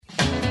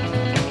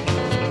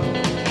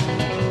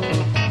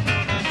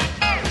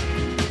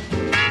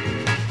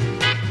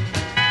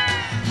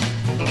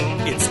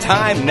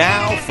time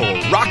now for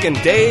Rockin'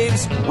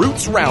 Dave's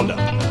Roots Roundup,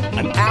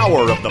 an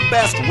hour of the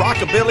best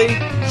rockabilly,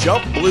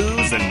 jump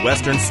blues, and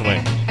western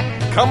swing.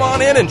 Come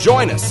on in and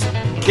join us.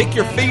 Kick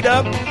your feet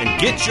up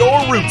and get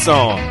your roots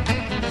on.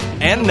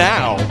 And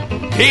now,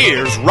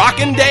 here's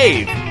Rockin'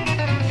 Dave.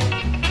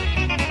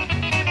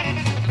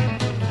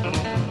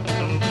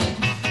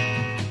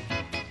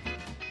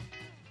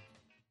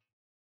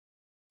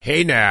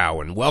 Hey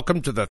now, and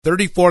welcome to the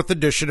 34th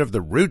edition of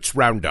the Roots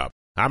Roundup.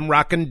 I'm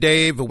Rockin'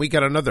 Dave, and we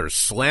got another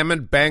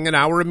slammin' bangin'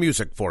 hour of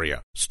music for you,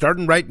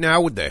 starting right now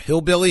with the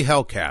Hillbilly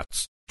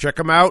Hellcats. Check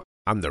them out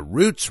on the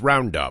Roots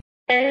Roundup.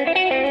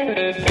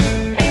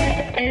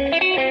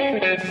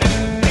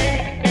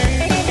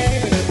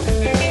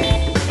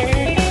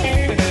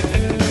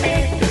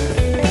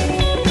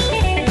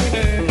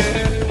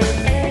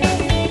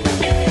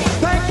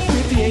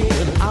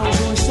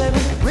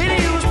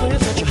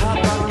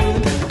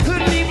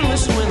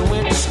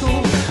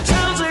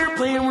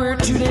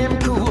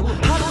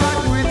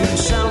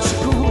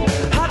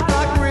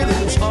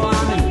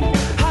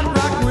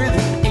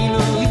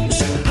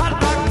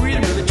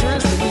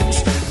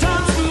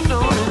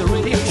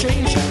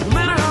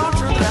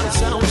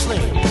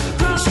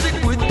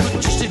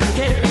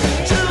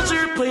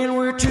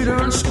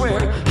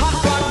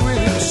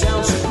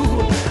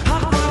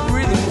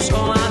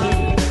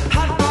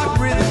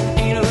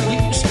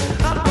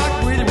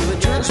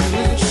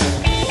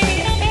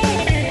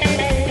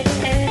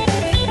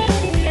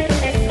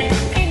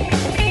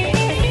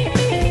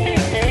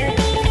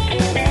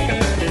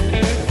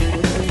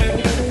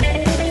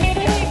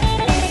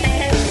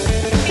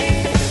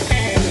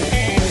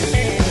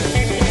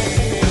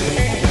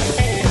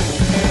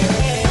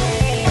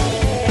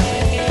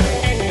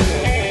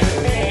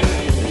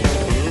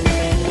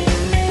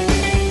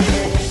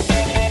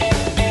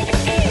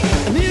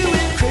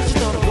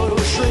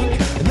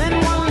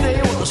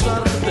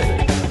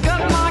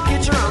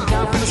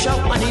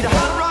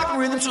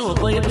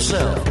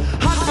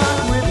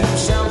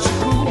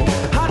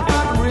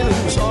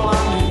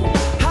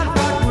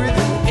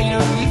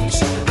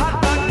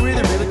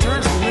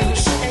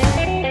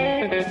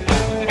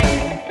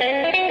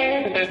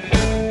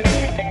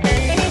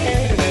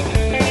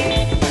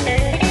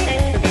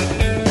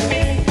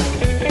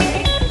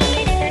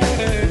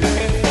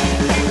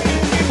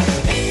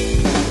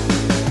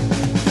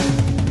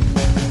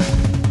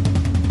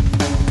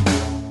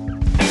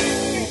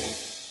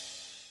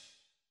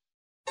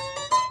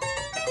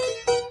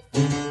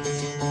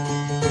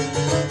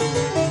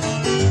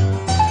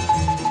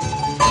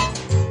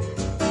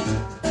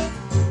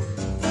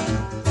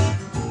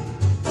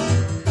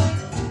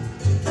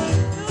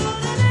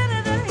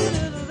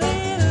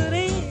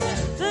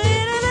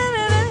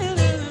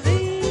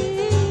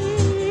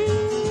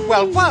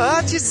 Well,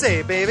 what you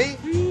say, baby?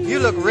 You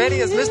look ready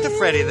as Mr.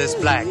 Freddie this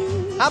black.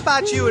 How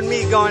about you and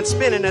me going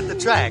spinning at the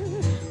track?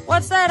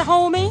 What's that,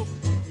 homie?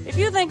 If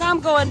you think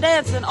I'm going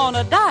dancing on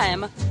a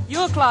dime,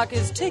 your clock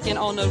is ticking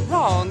on the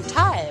wrong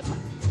time.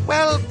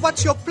 Well,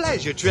 what's your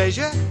pleasure,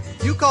 treasure?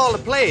 You call the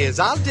plays,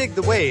 I'll dig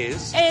the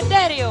ways. Hey,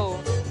 Daddy-o,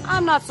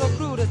 I'm not so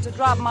crude as to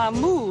drop my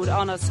mood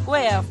on a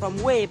square from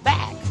way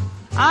back.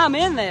 I'm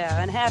in there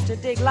and have to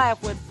dig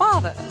life with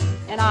father,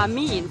 and I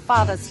mean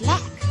father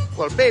slack.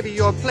 Well, baby,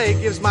 your play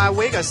gives my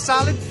wig a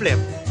solid flip.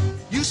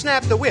 You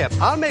snap the whip,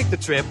 I'll make the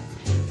trip.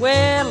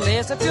 Well,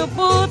 lace up your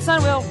boots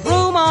and we'll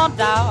broom on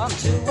down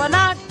to a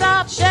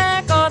knocked-out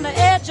shack on the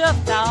edge of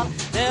town.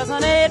 There's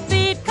an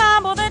 8-beat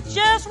combo that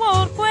just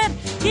won't quit.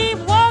 Keep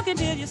walking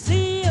till you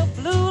see a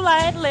blue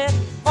light lit.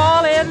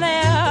 Fall in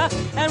there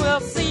and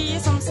we'll see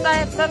some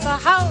stripes at the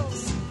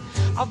house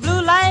of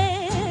blue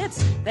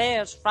lights.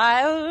 There's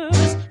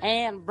fryers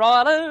and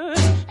broilers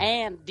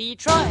and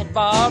Detroit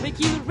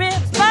barbecue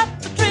ribs, but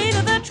the treat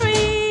of the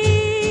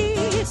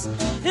treats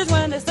is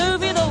when they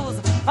serve you those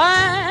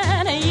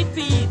fine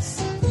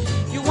 8-beats.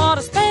 You want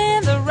to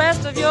spend the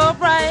rest of your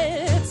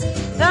brights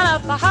down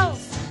at the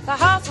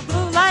house of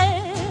blue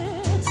lights.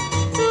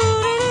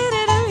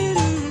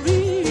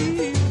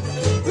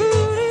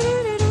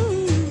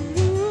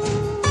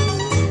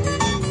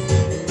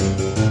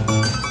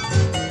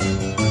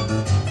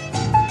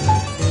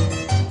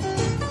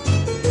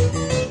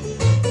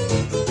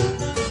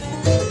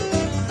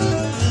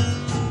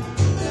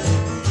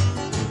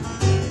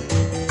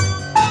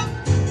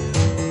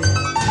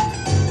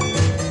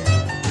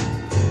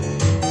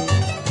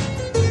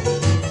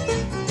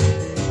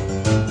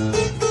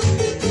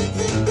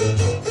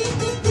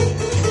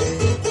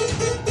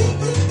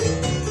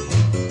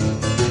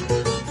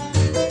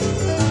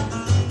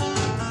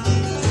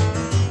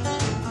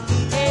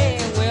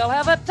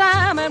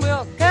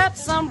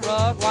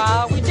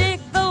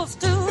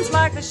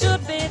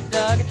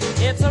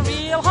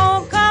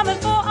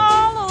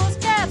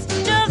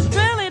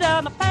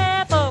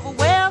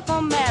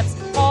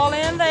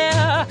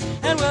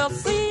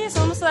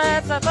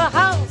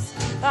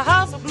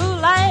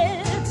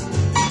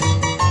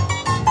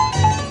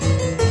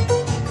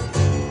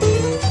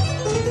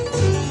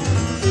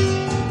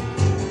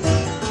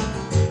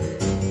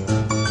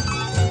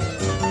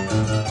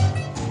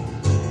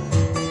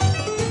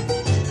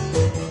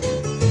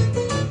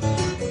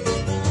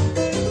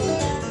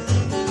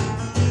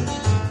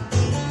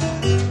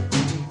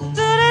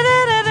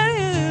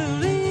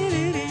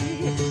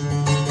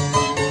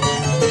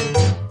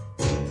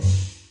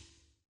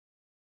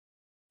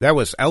 That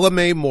was Ella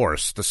Mae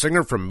Morse, the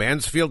singer from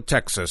Mansfield,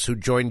 Texas, who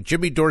joined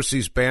Jimmy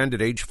Dorsey's band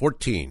at age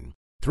 14.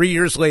 3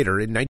 years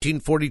later, in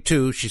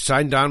 1942, she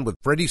signed on with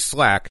Freddie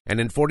Slack, and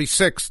in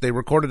 46, they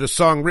recorded a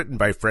song written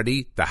by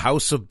Freddie, The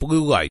House of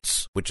Blue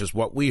Lights, which is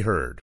what we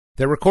heard.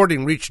 Their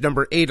recording reached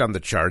number 8 on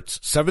the charts,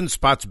 7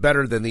 spots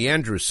better than the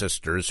Andrews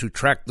Sisters, who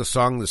tracked the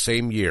song the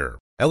same year.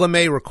 Ella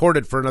Mae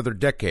recorded for another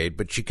decade,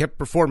 but she kept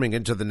performing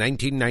into the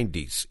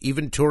 1990s,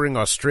 even touring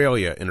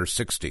Australia in her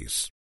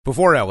 60s.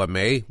 Before Ella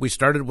Mae, we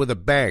started with a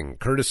bang,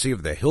 courtesy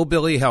of the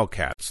Hillbilly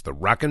Hellcats, the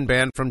rockin'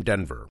 band from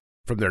Denver.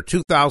 From their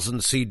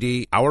 2000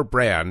 CD, Our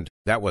Brand,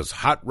 that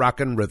was Hot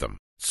Rockin' Rhythm.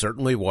 It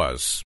certainly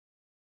was.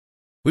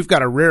 We've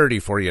got a rarity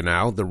for you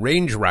now, the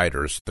Range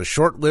Riders, the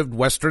short-lived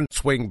Western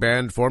swing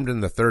band formed in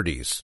the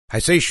 30s. I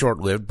say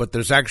short-lived, but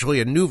there's actually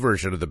a new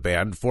version of the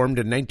band formed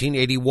in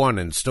 1981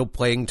 and still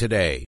playing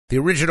today. The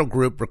original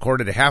group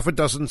recorded half a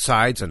dozen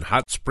sides in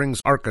Hot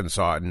Springs,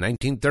 Arkansas in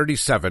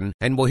 1937,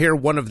 and we'll hear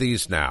one of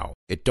these now.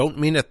 It don't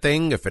mean a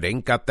thing if it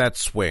ain't got that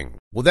swing.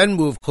 We'll then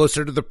move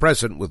closer to the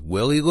present with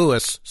Willie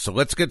Lewis, so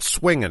let's get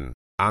swingin'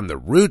 on the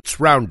Roots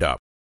Roundup.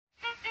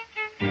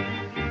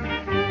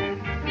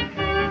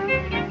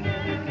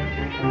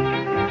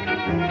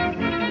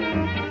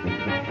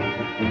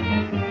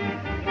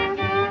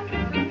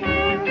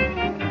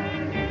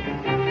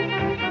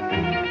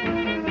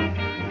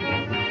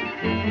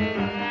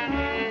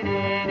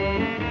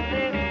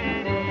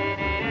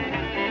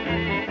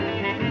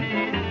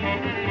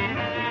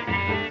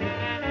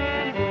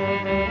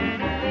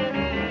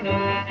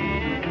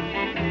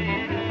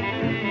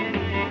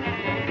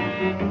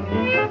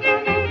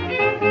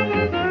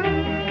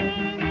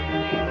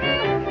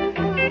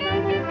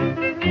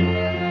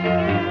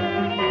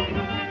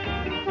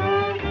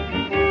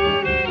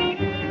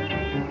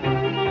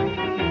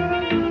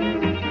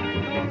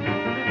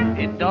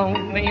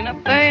 Don't mean a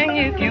thing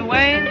if you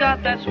ain't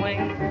got that swing.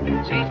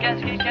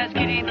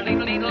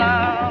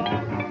 Skee-skat-skee-skat-skitty-lee-lee-low.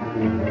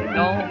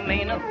 Don't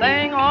mean a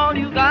thing, all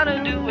you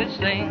gotta do is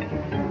sing.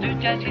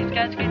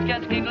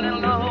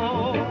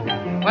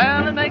 Do-skat-skee-skat-skee-skat-skitty-lee-low.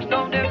 Well, it makes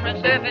no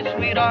difference if it's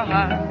sweet or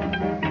hot.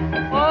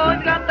 Oh,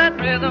 you got that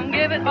rhythm,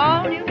 give it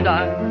all you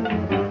got.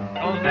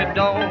 'Cause it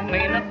don't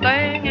mean a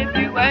thing if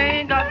you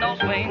ain't got no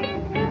swing.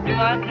 You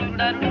got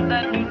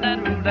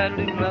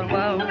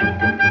do-that-do-that-do-that-do-that-do-that-wow.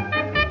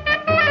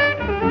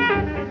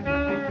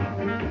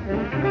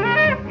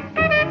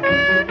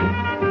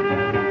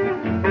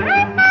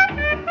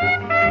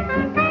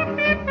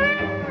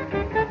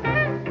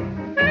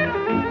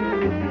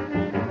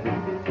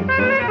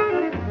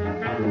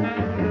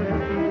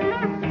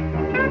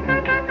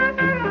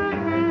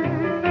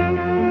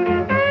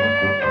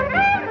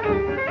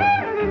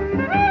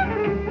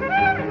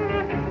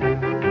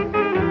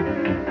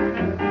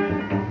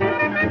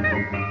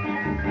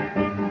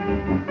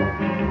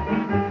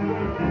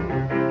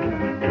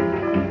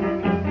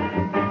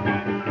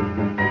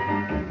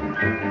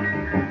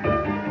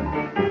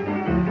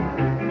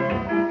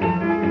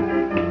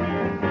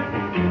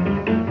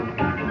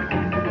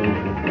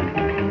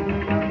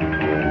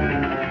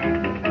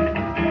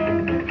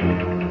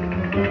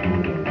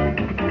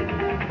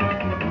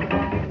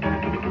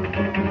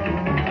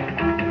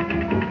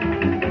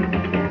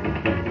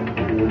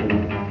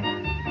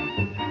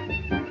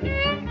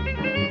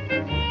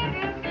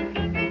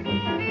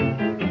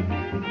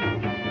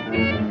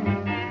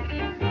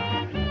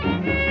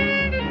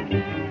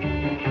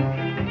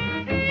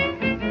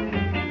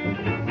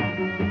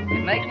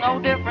 Makes no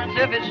difference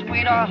if it's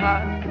sweet or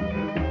hot.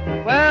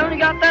 Well, you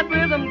got that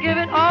rhythm, give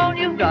it all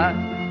you got.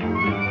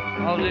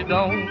 'Cause it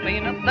don't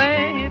mean a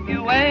thing if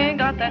you ain't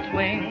got that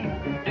swing.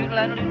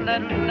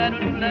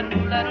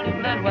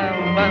 Do-la-do-la-do-la-do-la-do-la-do-la-do-la-do,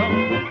 well, well.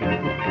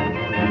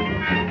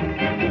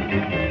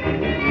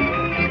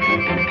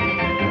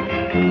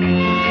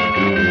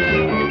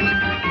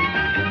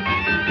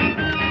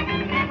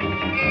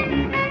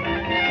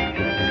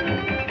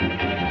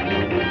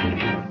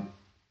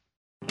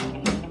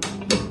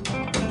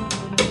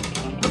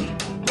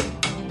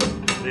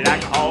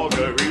 Like a hog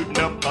rooting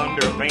up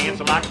under a fence,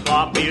 like a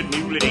flop-eared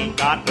mule that ain't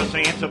got no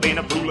sense. I've been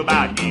a fool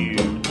about you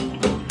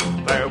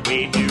for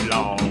way too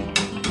long.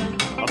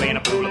 I've been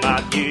a fool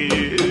about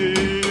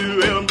you,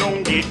 well, I'm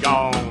gonna get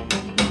gone.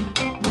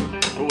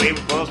 We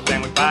fuss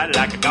and we fight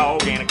like a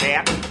dog and a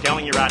cat.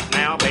 Telling you right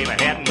now, babe,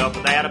 I had enough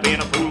of that. I've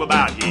been a fool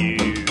about you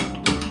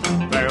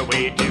for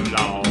way too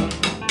long.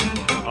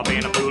 I've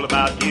been a fool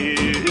about you,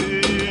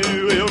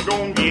 well, I'm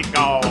gonna get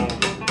gone.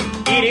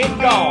 Get it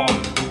gone.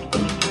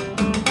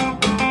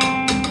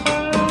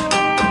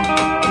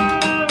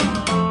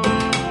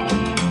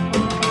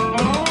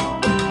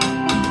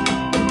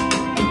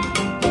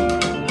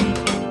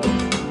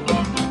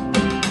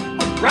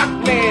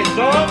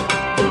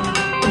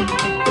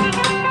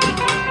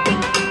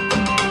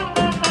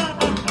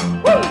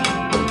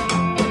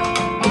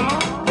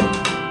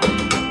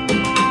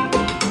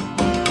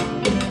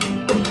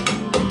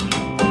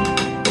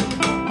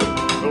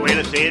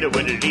 Said I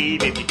wouldn't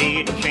leave if you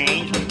didn't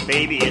change.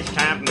 Baby, it's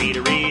time for me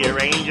to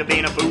rearrange. I've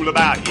been a fool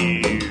about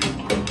you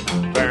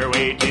for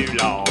way too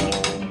long.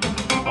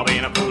 I've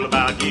been a fool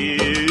about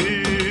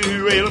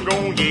you, well, I'm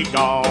gonna get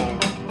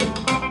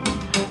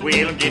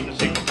getting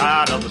sick and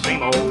tired of the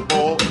same old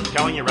bull.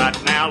 Telling you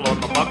right now, Lord,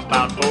 my buck's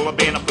about full. I've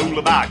been a fool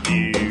about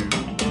you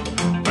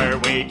for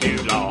way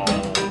too long.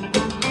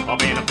 I've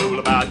been a fool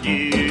about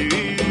you.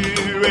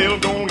 Well,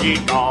 gonna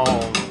get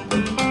gone.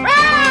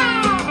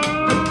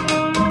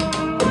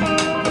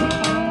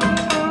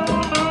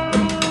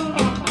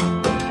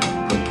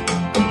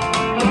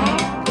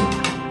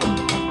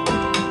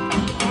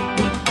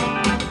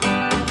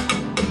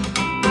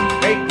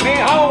 Take me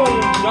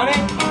home, Johnny.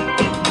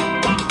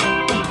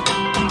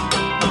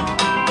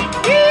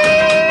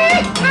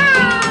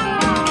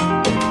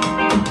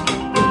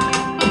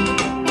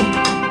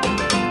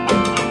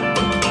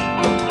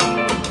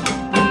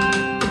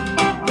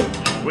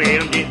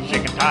 Well, I'm getting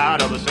sick and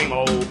tired of the same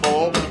old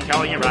bull.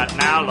 Telling you right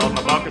now, Lord,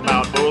 my buck is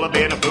about full. I've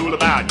been a fool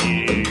about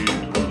you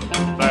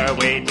for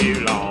way too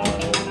long.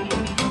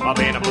 I've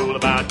been a fool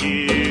about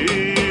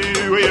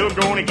you. Well,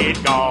 gonna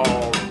get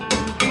gone.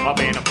 I've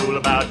been a fool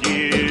about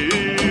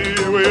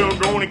you. Well,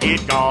 gonna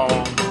get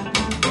gone.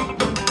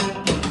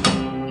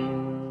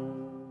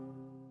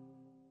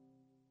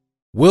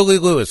 Willie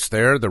Lewis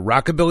there, the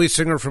rockabilly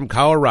singer from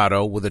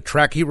Colorado, with a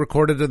track he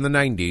recorded in the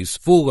 90s,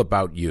 Fool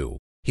About You.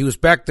 He was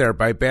backed there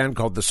by a band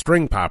called the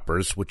String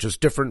Poppers, which is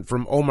different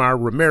from Omar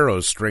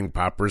Romero's String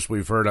Poppers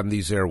we've heard on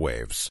these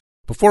airwaves.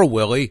 Before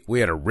Willie,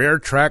 we had a rare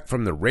track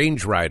from the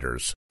Range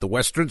Riders, the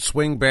Western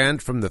swing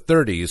band from the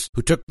 30s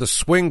who took the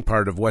swing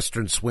part of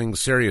Western swing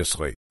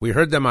seriously. We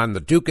heard them on the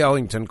Duke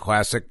Ellington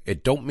classic,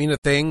 It Don't Mean a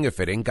Thing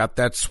If It Ain't Got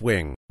That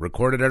Swing,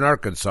 recorded in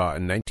Arkansas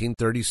in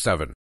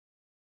 1937.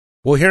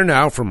 We'll hear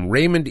now from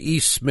Raymond E.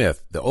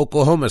 Smith, the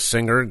Oklahoma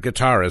singer and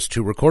guitarist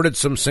who recorded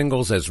some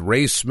singles as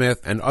Ray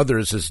Smith and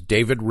others as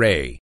David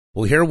Ray.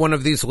 We'll hear one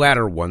of these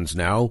latter ones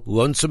now,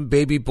 Lonesome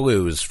Baby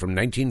Blues from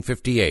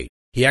 1958.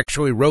 He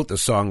actually wrote the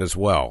song as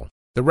well.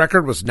 The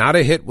record was not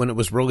a hit when it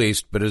was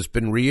released, but has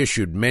been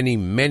reissued many,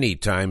 many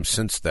times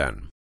since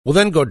then. We'll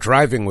then go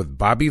driving with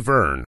Bobby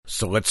Verne,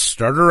 so let's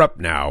start her up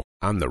now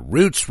on the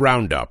Roots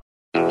Roundup.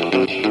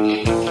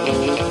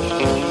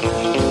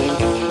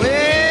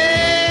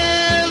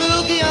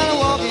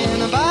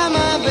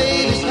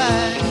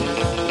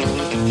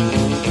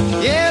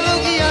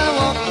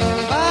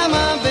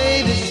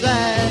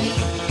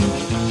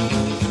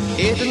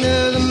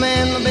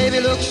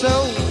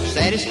 So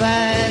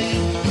satisfied.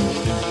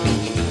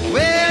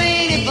 Well,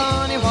 ain't it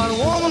funny what a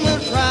woman will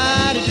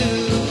try to do?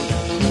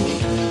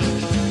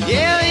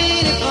 Yeah,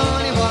 ain't it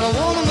funny what a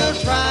woman will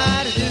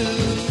try to do?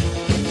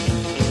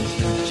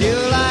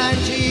 She'll lie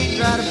and cheat,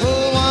 try to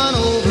pull one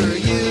over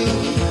you.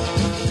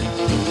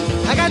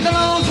 I got the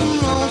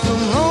lonesome,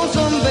 lonesome,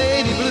 lonesome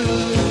baby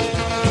blues.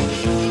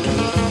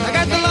 I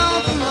got the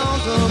lonesome,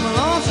 lonesome,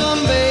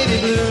 lonesome baby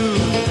blues.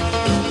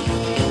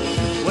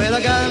 Well, I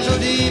got 'em so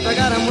deep, I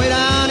got 'em way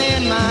down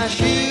in my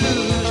shoes.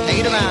 Take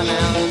it around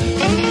now.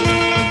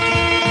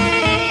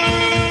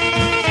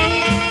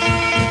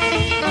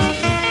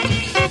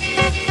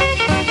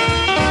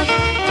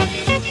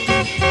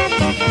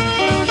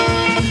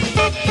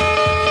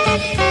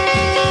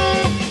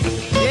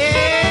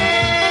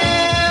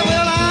 Yeah,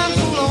 well, I'm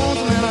so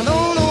lonesome and I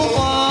don't know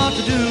what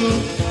to do.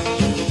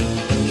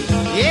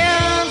 Yeah,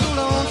 I'm so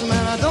lonesome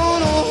and I don't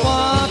know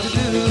what to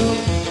do.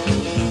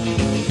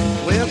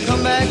 Well,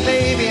 come back,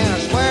 baby, and I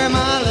swear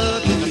my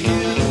love to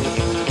you.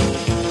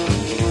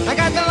 I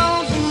got the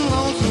lonesome,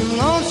 lonesome,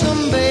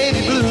 lonesome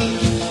baby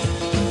blues.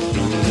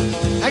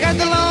 I got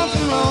the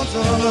lonesome,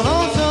 lonesome,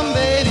 lonesome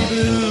baby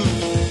blues.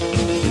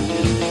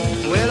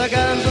 Well, I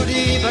got 'em so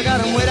deep, I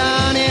got 'em way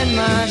down in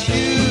my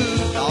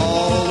shoes,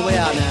 all the way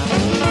out now.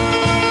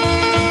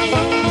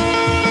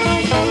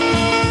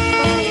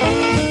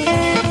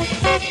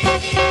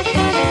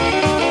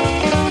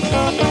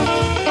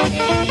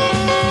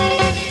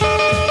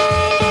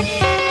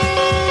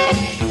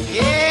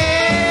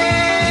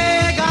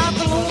 Yeah, got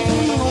the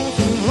lonesome,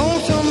 lonesome,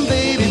 lonesome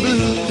baby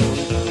blues.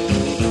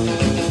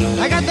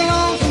 I got the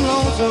lonesome,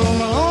 lonesome,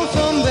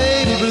 lonesome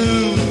baby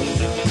blues.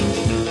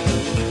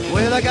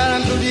 Well, I got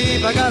 'em so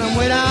deep, I got 'em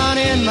way down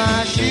in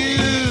my shoes.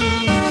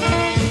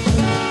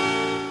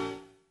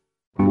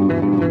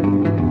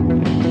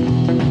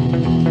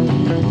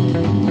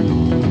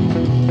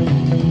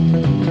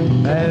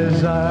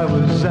 As I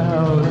was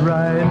out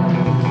riding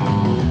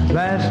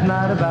last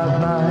night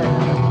about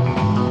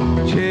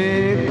 9,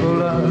 chick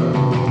pulled up,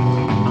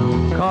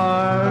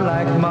 car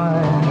like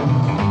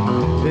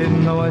mine,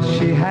 didn't know what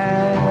she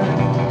had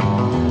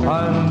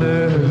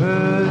under her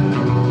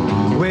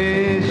hood,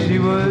 way she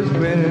was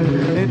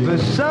grinning, it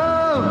was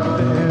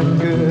something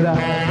good. I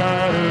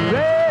thought a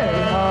red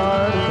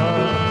hot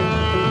heart,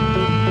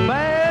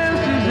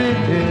 fast as it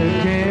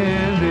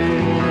can be.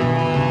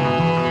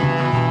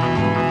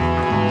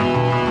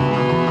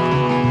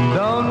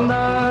 Don't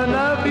none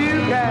of you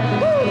got,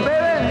 woo,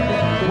 baby,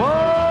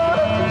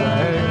 wanna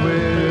ride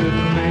with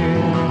me?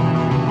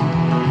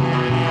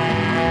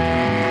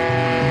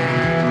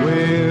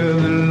 Well,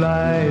 the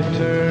light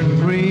turned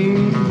green,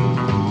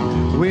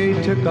 we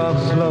took off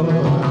slow.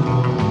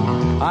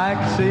 I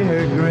could see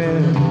her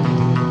grin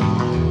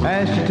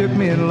as she took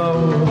me in low.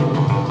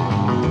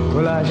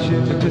 Well, I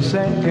shifted to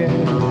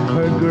second,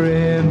 her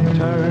grin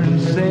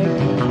turned sick.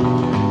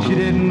 She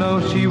didn't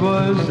know she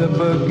was up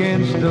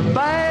against the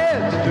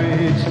bad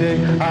street stick.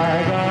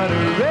 I got a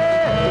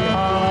red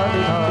hot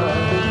car,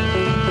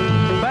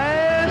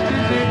 fast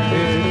as it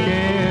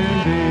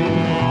can be.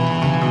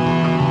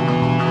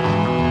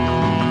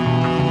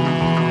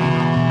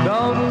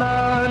 Don't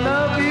none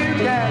of you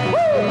cats,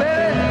 woo,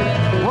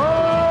 baby,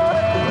 walk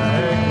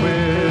back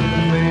with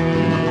me.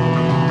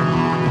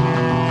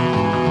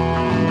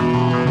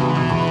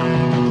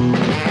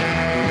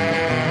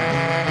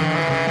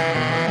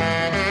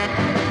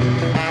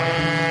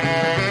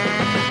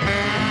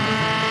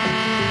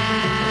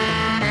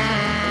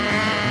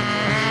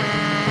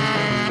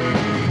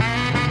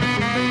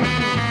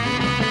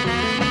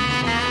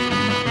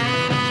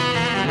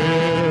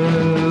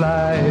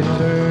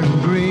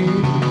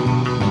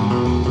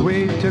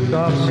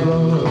 Off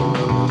slow,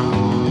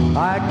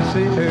 I could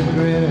see her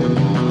grinning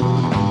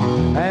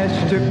as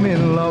she took me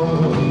low.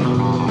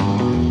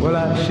 Well,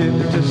 I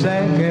shifted to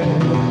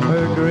second,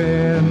 her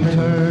grin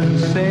turned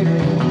sick.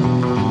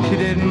 She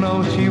didn't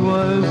know she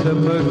was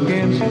up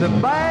against the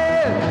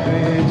bad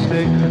street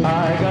stick.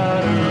 I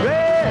got a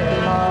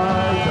red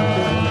hot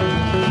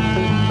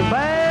car,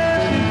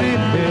 fast as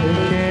it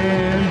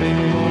can be.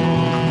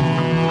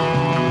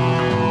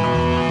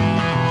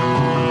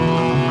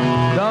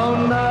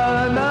 Don't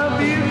none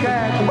of you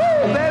cats,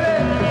 woo,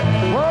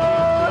 baby,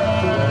 walk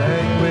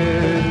back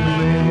with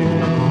me.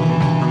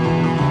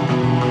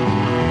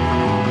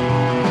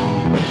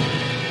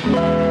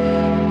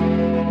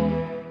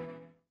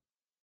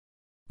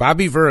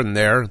 Bobby Verne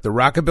there, the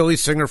rockabilly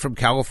singer from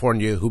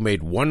California who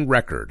made one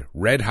record,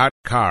 Red Hot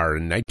Car,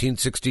 in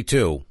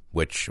 1962,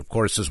 which, of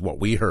course, is what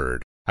we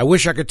heard. I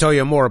wish I could tell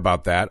you more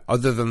about that,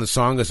 other than the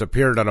song has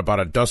appeared on about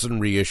a dozen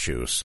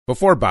reissues.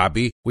 Before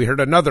Bobby, we heard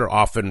another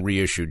often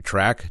reissued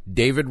track,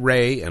 David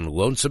Ray and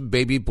Lonesome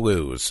Baby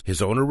Blues,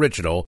 his own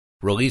original,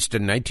 released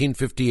in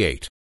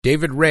 1958.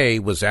 David Ray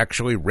was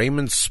actually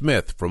Raymond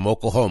Smith from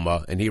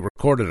Oklahoma, and he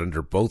recorded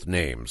under both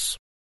names.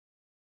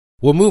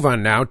 We'll move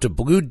on now to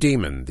Blue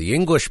Demon, the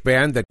English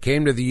band that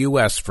came to the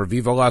U.S. for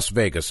Viva Las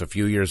Vegas a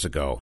few years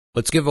ago.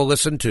 Let's give a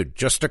listen to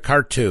Just a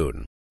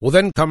Cartoon. We'll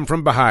then come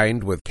from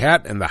behind with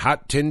Cat and the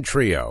Hot Tin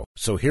Trio.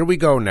 So here we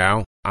go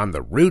now on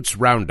the Roots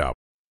Roundup.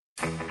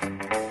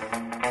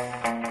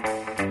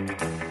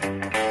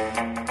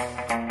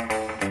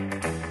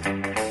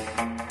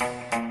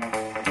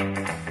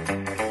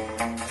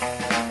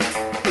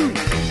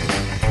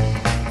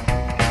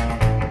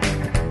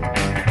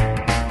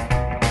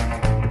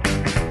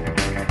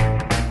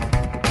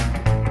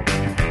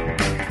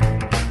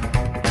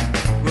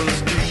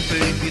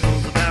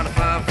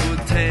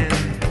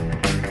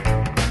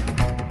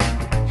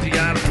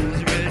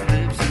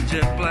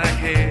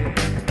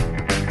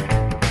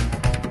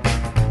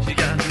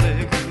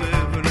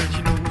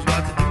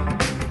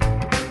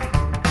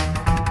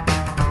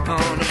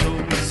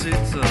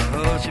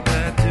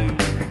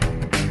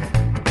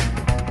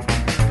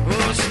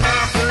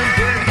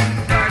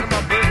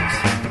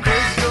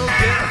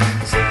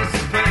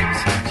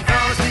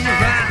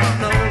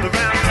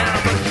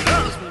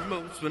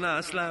 When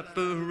I slap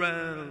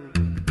around.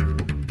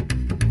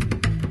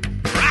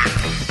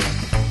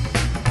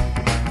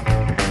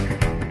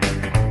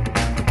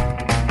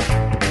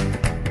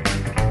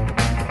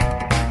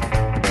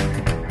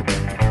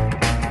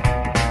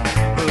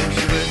 Oh,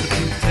 she wears a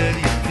blue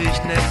teddy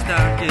fishnet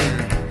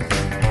stockings.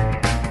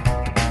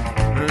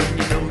 And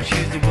you know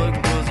she's the one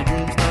because the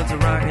room starts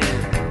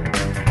a-rocking.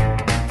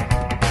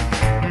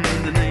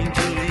 The name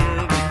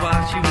Julia was what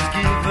she was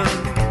given.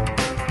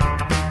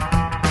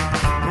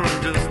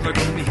 Just like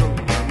on me home,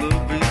 my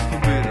love is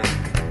forbidden.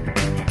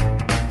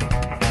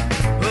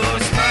 Oh,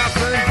 it's my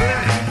friend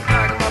Betty,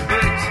 back on my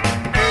base.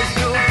 First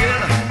go get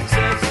her,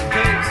 sets the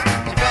pace.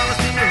 She follows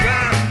me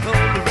around, all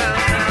around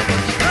town, but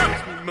she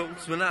loves me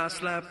most when I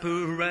slap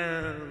her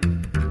around.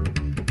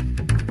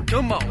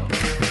 Come on.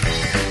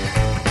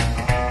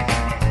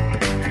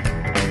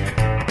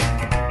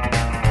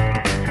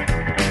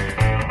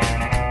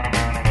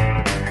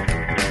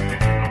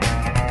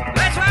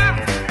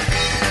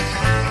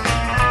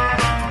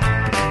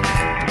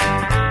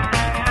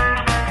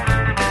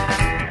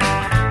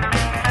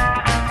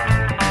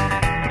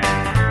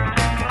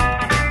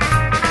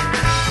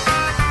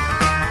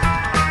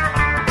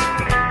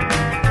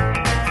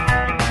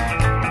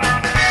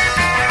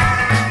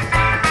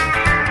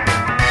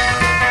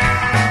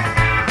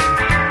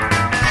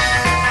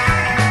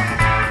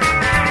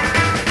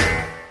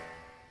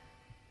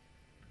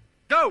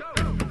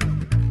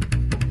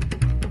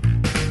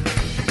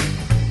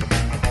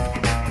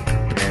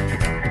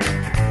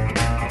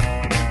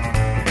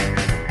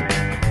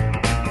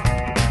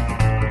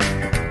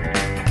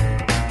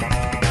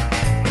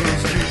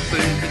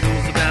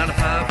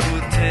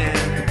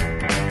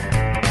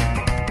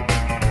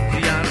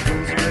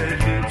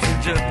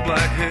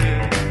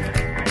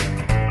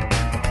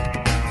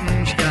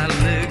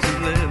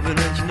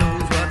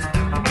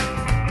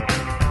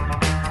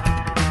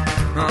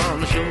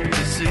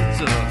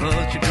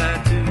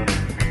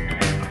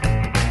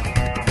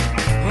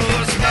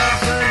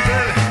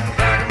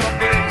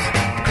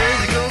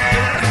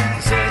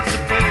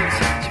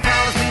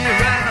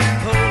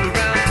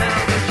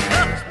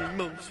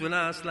 when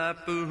I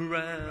slap her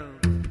around.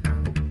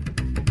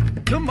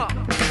 Come on.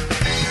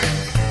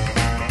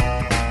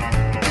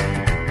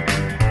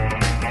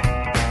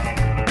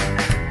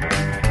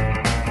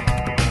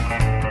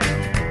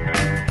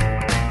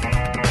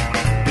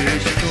 Here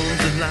she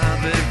comes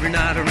alive every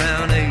night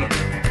around 8.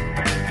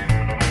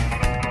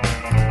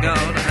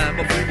 Gotta have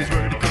my fingers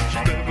ready 'cause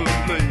she's never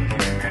late.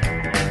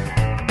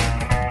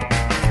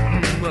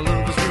 My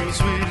love is real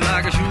sweet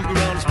like a sugar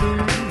on a spoon.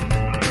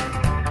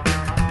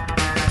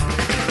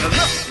 I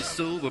love her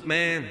so, but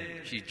man,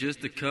 she's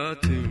just a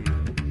cartoon.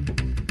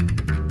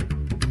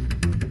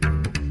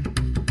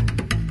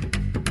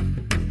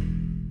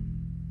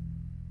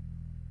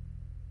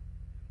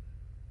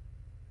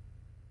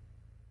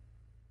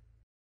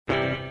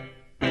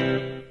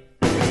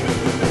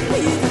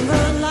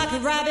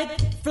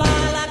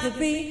 Fly like a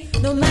bee.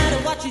 No matter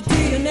what you do,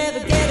 you'll never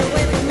get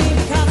away from me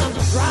because I'm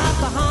right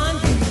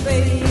behind you,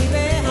 baby.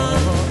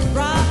 I'm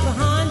right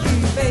behind you,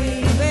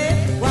 baby.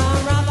 Well,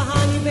 I'm right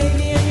behind you,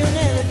 baby, and you'll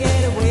never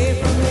get away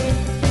from me.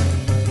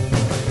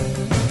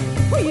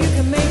 Well, you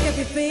can make up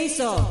your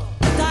face or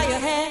dye your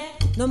hair.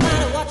 No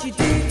matter what you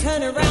do,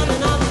 turn around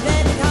and I'll be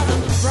there because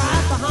I'm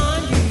right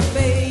behind you,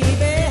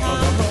 baby.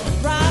 I'm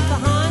right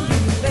behind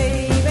you,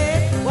 baby.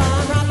 Well,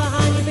 I'm right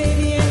behind you,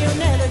 baby, and you'll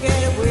never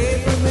get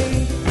away from me.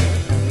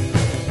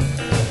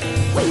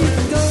 You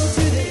can go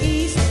to the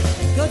east,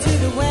 go to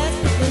the west,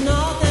 the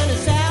north and the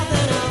south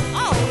and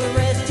all the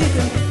rest. You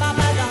can pop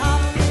at the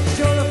hop,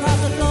 stroll across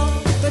the floor,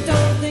 but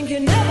don't think you're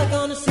never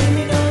gonna see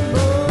me no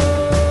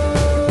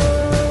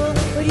more.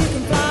 But you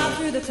can fly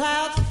through the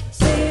clouds,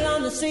 sail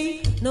on the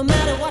sea. No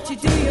matter what you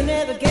do, you'll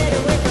never get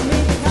away from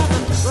me because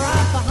I'm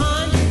right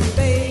behind you,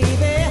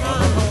 baby.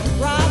 I'm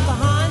right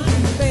behind you,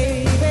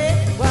 baby.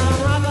 Well,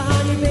 I'm right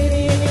behind you,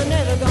 baby, and you're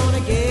never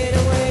gonna get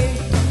away.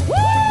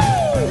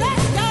 Woo!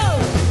 Let's go!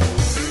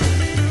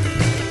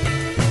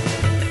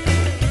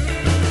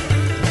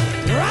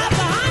 Right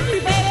behind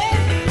you, baby.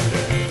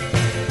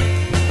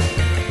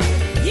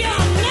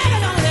 You're never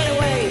gonna get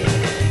away.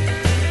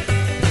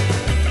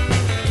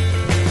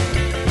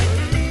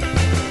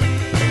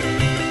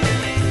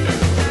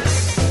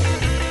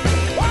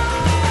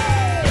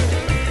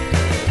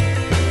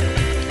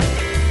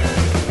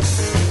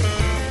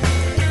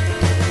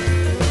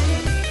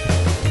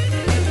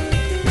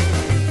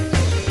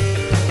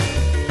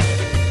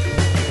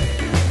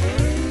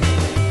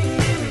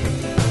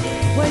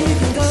 Well, you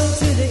can go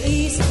to the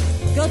east,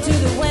 go to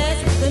the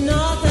west, the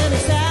north and the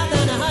south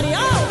and honey,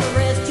 all the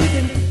rest. You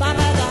can pop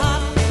at the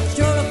hop,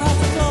 stroll across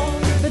the floor,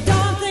 but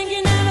don't think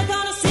you're never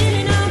gonna see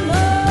me no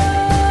more.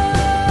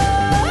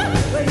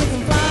 Well, you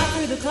can fly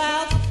through the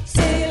clouds,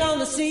 sail on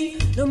the sea.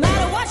 No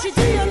matter what you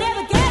do, you'll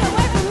never get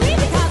away from me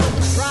because I'm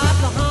right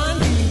behind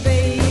you,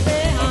 baby.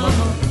 I'm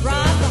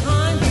right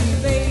behind you,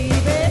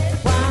 baby.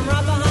 Well, I'm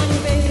right behind you,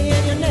 baby,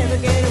 and you'll never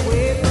get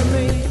away from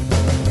me.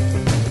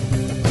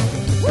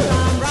 Well,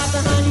 I'm right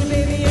behind you,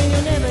 baby, and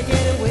you'll never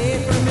get away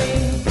from me.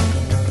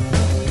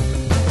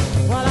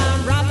 Well,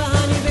 I'm right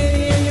behind you,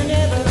 baby, and you're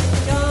never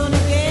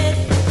gonna get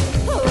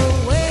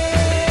away.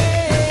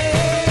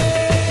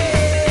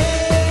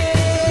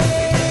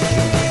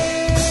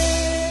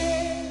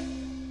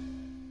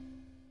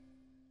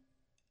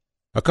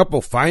 A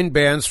couple fine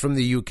bands from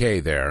the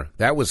UK there.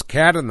 That was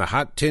Cat and the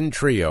Hot Tin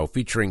Trio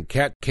featuring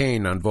Cat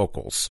Kane on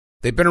vocals.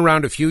 They've been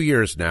around a few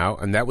years now,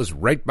 and that was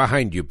Right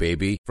Behind You,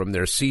 Baby, from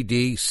their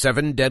CD,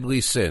 7 Deadly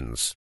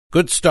Sins.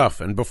 Good stuff,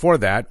 and before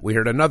that, we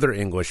heard another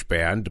English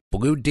band,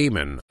 Blue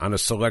Demon, on a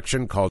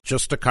selection called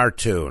Just a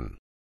Cartoon.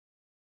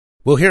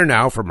 We'll hear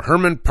now from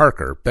Herman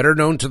Parker, better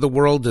known to the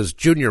world as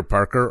Junior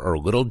Parker or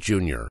Little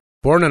Junior.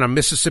 Born on a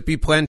Mississippi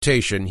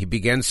plantation, he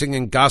began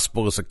singing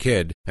gospel as a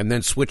kid and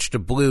then switched to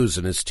blues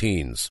in his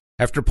teens.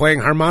 After playing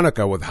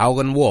harmonica with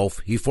Howlin'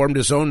 Wolf, he formed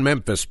his own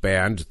Memphis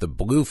band, the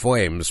Blue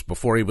Flames,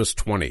 before he was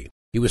 20.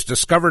 He was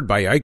discovered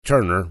by Ike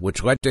Turner,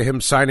 which led to him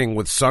signing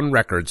with Sun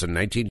Records in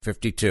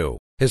 1952.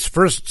 His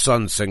first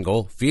Sun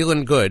single,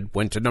 Feelin' Good,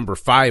 went to number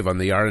 5 on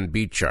the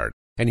R&B chart,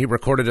 and he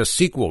recorded a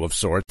sequel of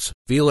sorts,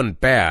 Feelin'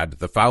 Bad,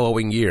 the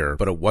following year,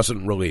 but it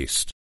wasn't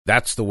released.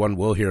 That's the one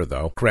we'll hear,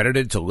 though,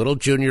 credited to Little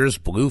Junior's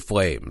Blue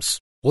Flames.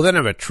 We'll then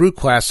have a true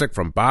classic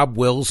from Bob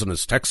Wills and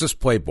his Texas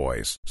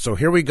Playboys. So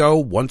here we go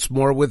once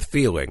more with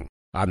Feeling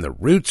on the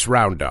Roots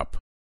Roundup.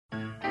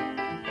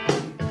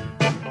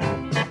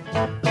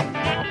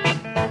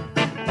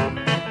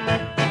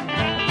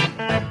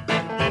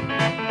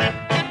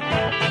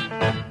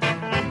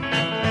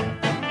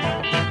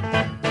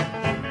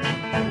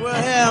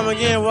 Well, here I'm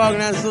again walking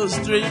down the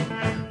street.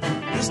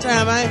 This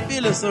time I ain't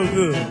feeling so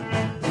good.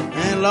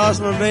 I ain't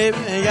lost my baby,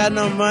 ain't got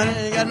no money,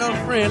 ain't got no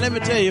friend. Let me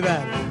tell you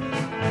about it.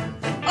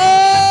 Oh,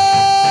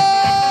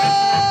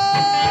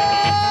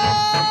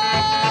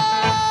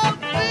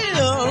 I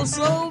feel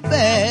so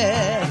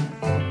bad.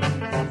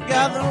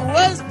 Got the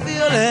worst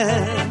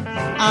feeling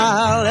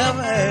I'll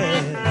ever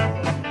have.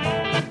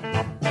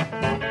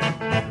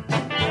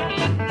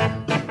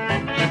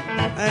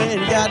 I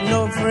ain't got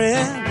no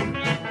friend,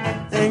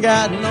 ain't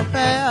got no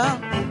pal.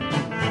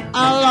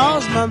 I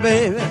lost my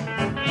baby,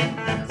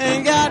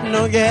 ain't got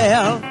no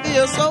gal,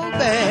 feel so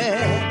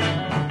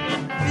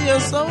bad, feel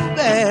so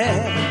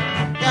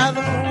bad. Got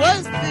the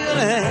worst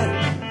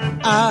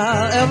feeling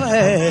I'll ever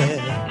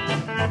have.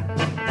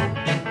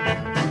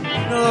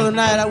 The other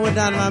night I went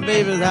down to my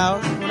baby's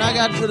house. When I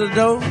got to the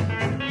door,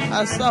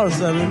 I saw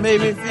something. It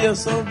made me feel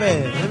so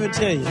bad. Let me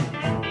tell you.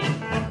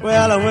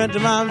 Well, I went to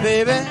my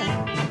baby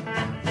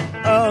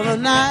other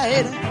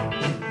night.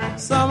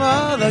 Some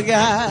other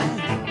guy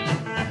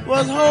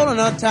was holding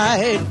her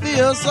tight.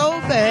 Feel so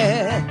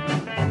bad,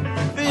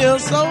 feel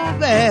so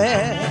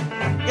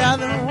bad. Got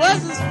the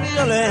worstest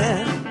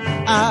feeling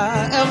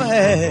I ever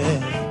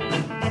had.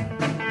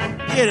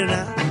 Get it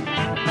now.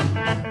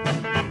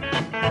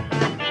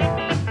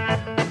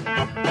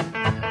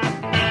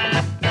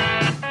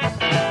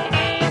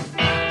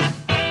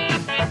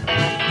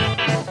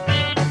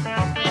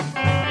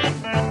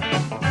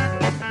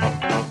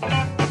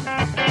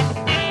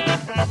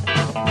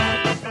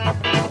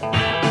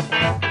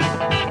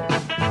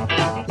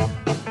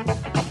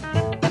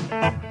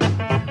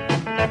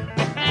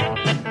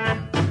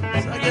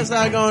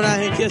 I go down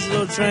here and catch a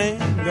little train,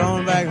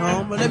 going back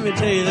home. But let me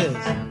tell you this.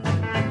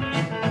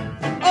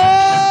 Oh,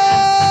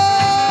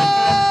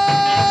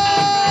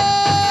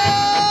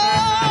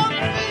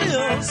 I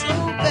feel so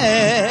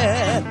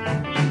bad.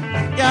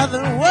 Got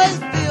the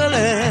worst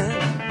feeling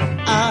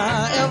I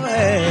ever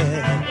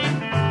had.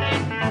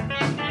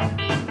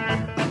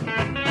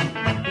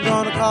 I'm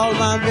gonna call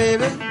my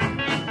baby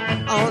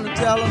on the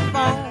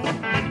telephone.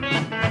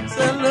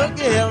 Say, look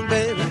here,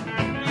 baby.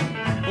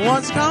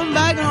 Once you come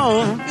back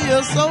home,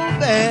 feel so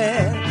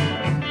bad,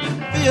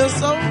 feel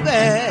so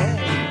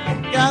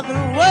bad. Got the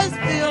worst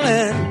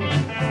feeling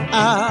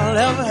I'll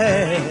ever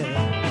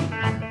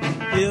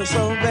have. Feel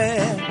so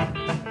bad,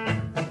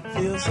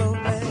 feel so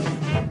bad,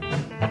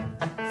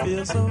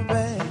 feel so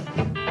bad,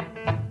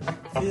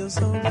 feel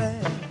so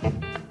bad.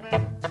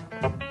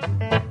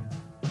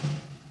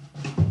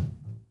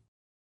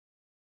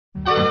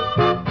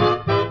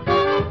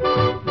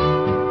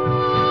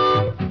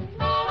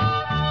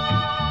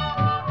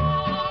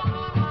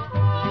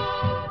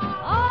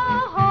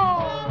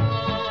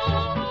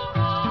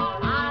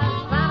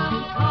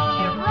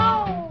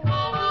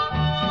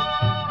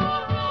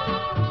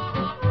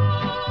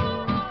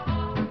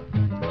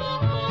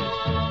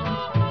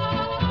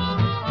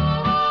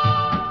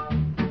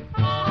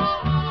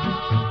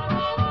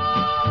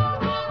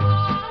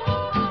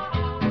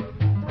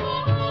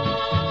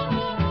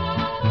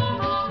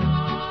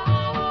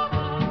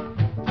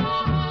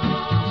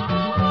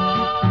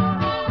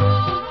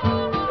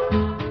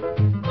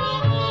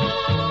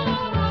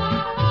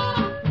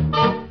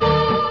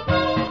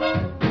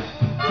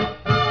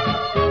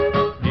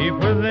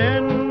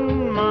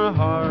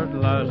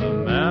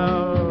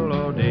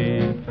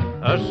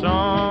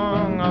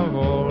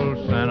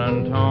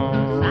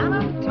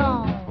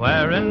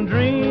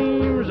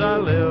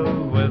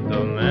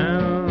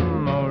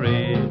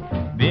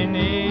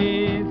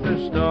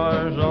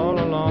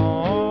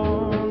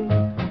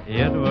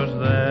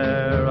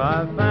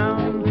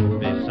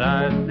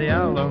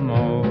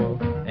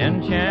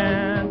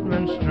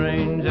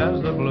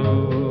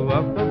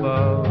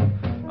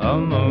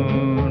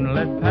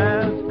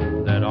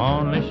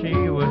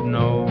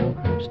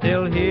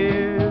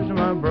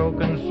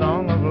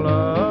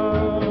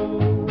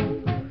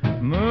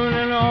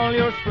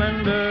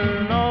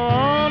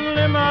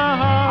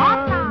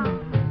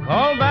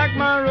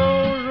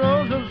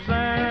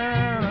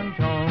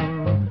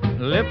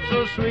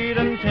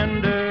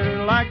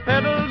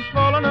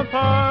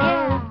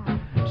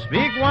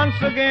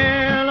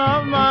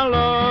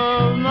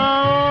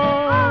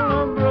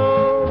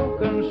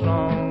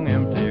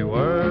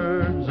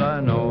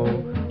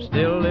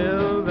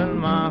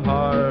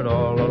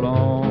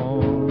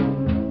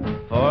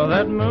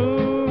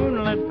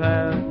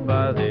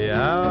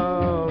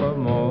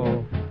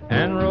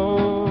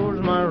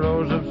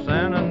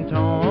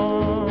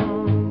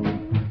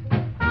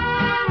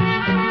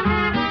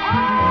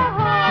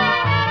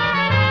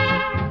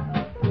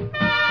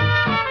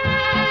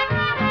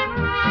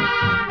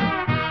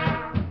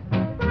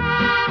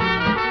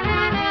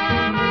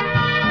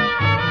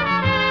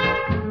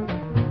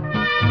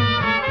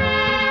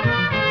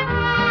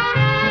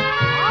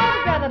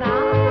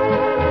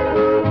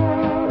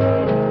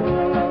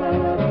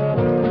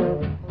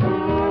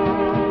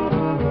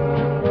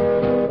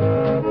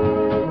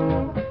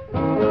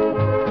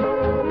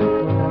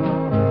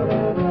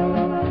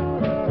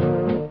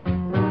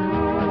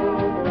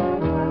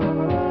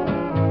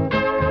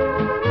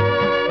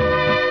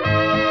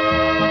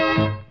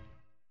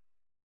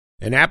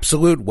 An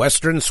absolute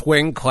Western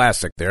swing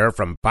classic there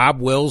from Bob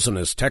Wills and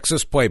his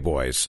Texas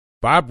Playboys.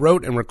 Bob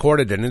wrote and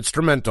recorded an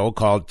instrumental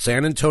called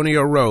San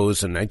Antonio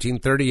Rose in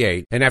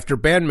 1938, and after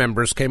band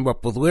members came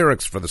up with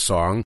lyrics for the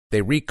song,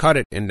 they recut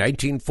it in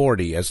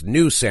 1940 as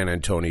New San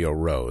Antonio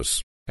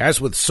Rose.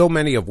 As with so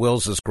many of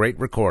Wills's great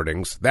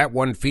recordings, that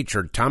one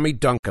featured Tommy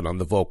Duncan on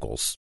the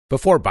vocals.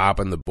 Before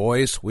Bob and the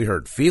Boys, we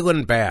heard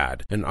Feelin'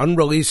 Bad, an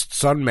unreleased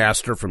Sun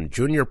master from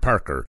Junior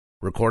Parker,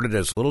 recorded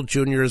as Little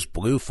Junior's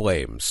Blue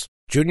Flames.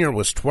 Junior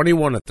was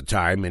 21 at the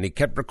time, and he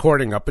kept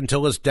recording up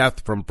until his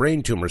death from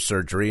brain tumor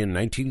surgery in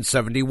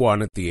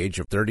 1971 at the age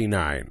of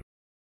 39.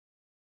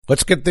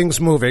 Let's get things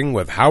moving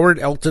with Howard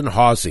Elton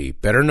Hawsey,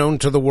 better known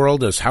to the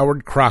world as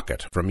Howard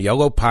Crockett, from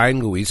Yellow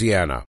Pine,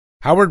 Louisiana.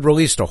 Howard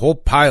released a whole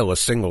pile of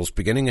singles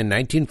beginning in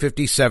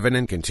 1957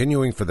 and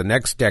continuing for the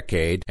next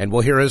decade, and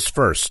we'll hear his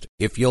first,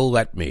 If You'll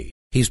Let Me.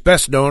 He's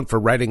best known for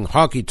writing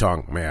Honky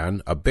Tonk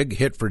Man, a big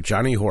hit for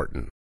Johnny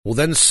Horton. We'll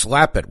then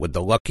slap it with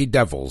the Lucky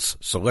Devils,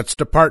 so let's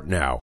depart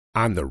now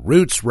on the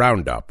Roots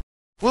Roundup.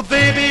 Well,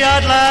 baby,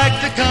 I'd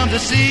like to come to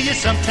see you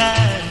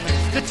sometime,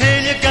 to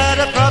tell you got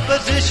a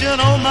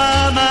proposition on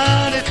my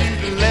mind, if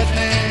you'd let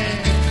me.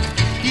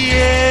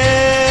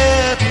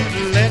 Yeah, if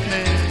you'd let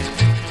me.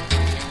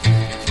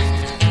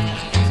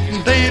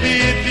 Baby,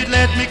 if you'd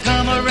let me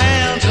come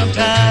around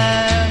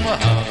sometime. Well,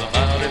 how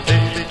about it,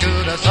 baby?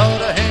 Could I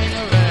sort of hang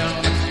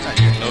around? Now,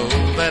 you know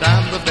that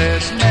I'm the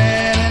best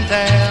man in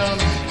town.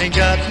 Ain't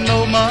got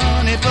no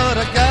money, but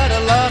I got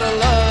a lot of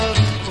love.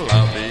 Well,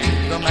 I'll be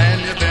the man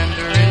you've been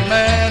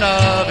dreaming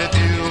of, if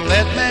you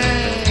let me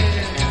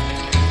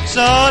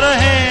sort of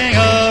hang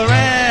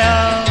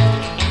around.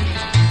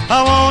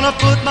 I wanna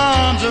put my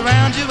arms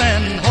around you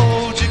and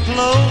hold you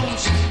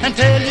close, and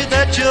tell you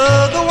that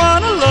you're the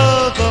one I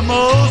love the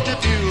most, if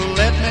you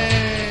let me.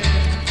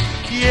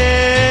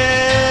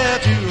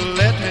 Yeah, if you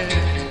let me.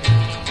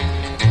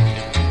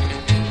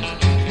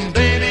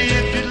 Baby,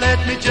 if you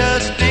let me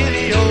just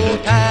any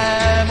old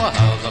time. Well,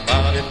 how's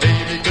about it,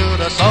 baby?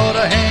 Could I sort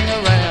of hang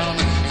around?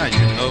 Now,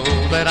 you know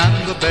that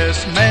I'm the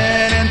best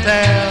man in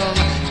town.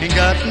 Ain't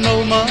got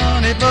no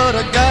money, but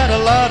I got a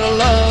lot of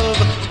love.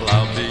 Well,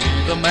 I'll be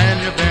the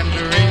man you've been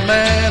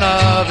dreaming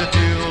of, if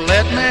you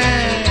let me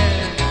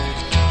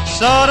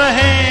sort of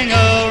hang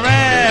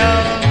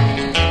around.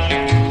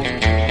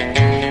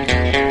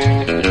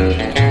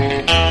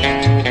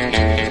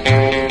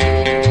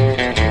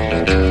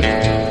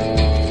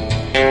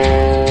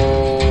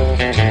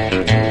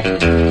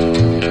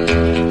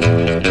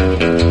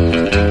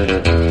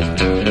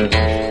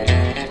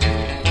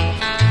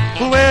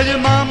 Well, your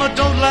mama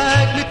don't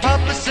like me,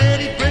 Papa said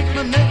he'd break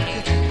my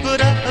neck,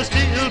 but I'll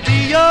still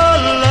be your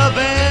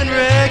loving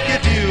wreck,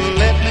 if you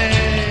let me.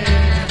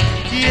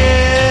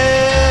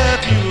 Yeah,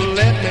 if you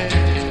let me.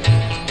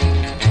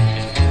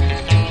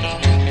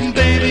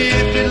 Baby,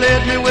 if you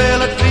let me,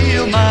 well, I'd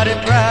feel mighty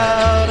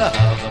proud.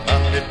 How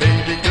about it,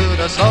 baby? Could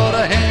I sort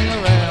of hang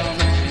around?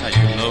 Now,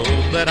 you know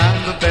that I'm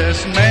the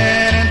best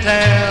man in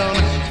town.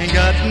 Ain't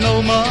got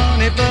no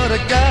money, but I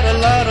got a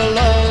lot of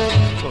love.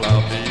 Well,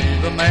 I'll be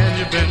the man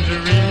you've been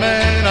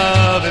dreaming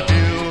of, if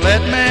you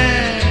let me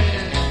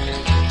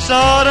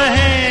sort of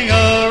hang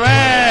around.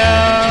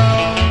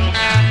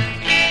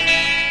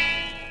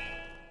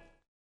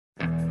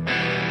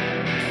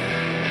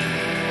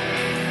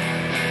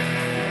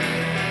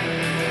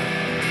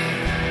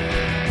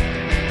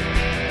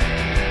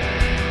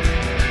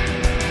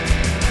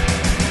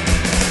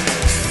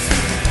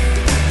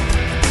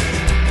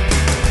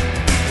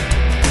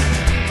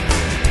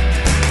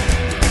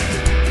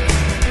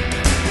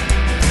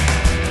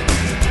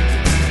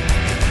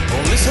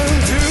 Listen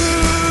to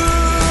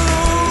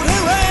the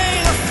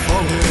rain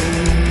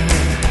falling,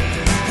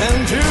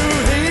 and to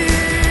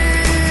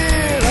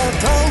hear the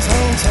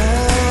downtown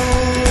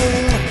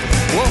town.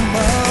 Oh,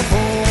 my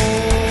poor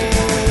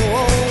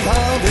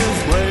heart is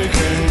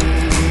breaking,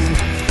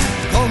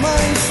 'cause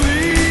my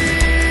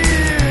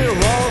sweet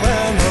love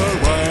and her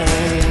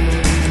rain.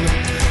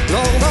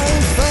 Love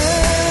and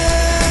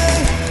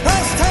faith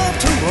has stopped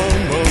to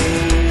rumble.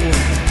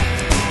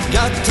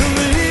 Got to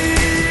leave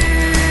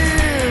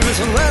this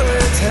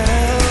very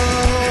town.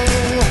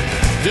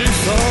 This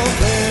old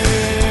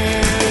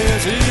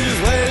place is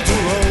way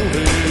too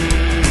lonely,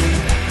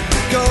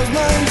 'cause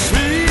my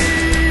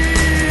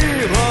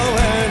sweet love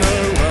ain't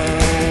around.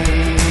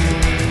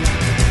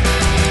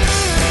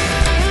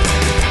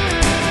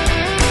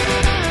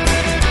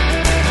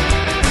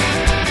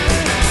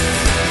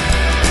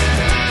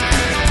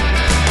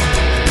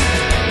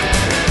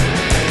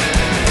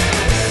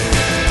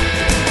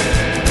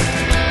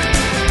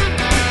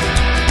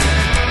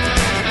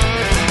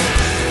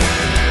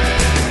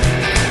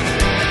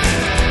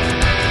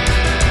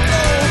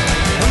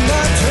 On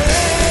my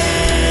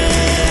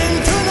train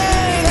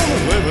tonight I'm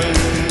living,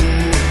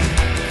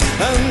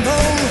 and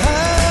don't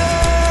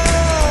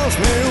ask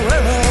me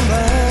where I'm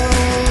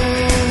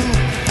bound.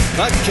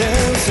 I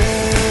can't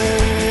stay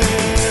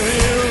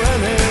here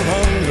any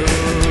longer,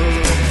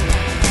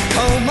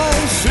 'cause my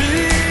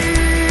sweet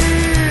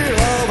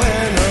love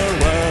ain't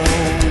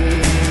around.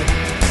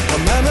 The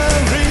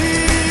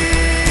memories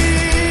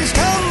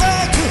come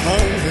back to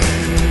haunt me.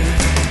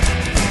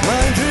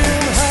 My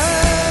dream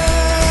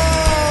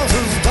house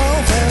is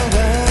don't fall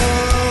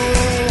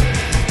down.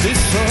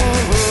 This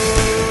old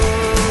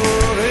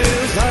road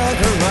is dark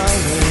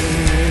around me,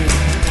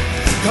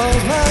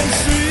 'cause my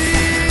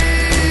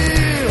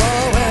sweet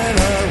love ain't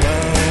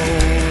around.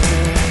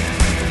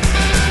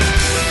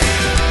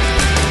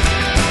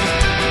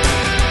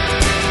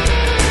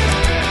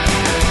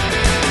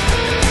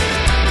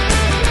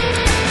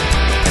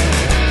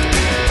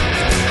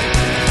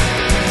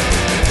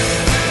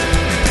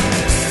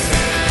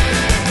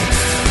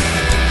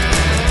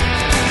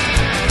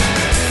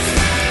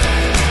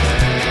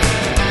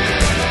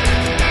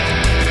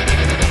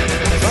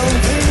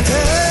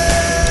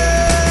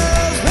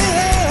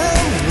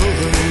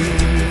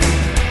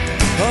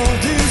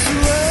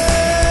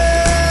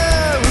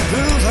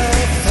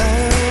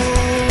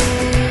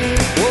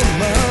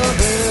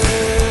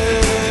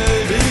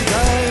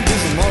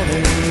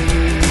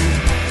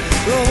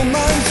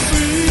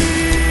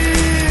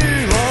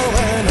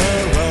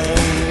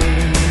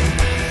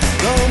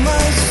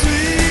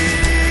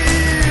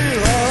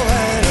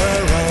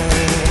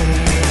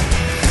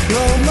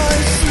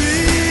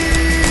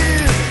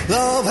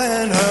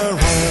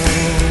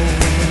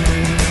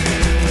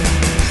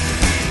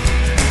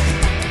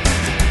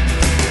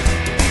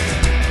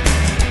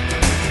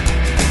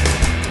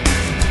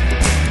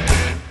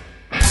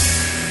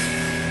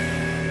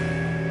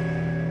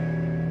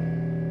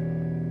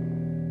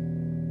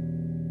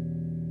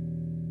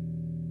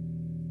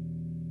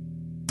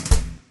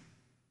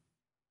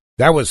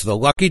 That was the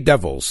Lucky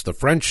Devils, the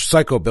French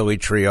psychobilly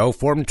trio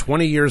formed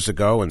 20 years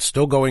ago and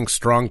still going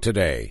strong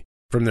today.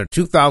 From their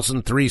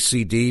 2003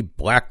 CD,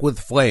 Black with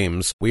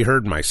Flames, we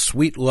heard My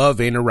Sweet Love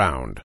Ain't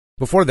Around.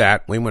 Before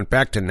that, we went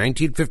back to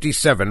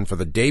 1957 for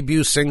the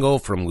debut single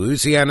from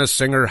Louisiana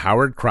singer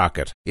Howard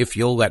Crockett, If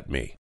You'll Let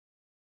Me.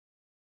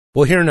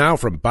 We'll hear now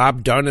from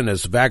Bob Dunn and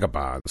his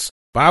Vagabonds.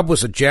 Bob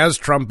was a jazz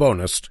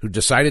trombonist who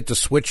decided to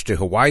switch to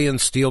Hawaiian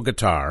steel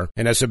guitar,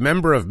 and as a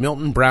member of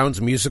Milton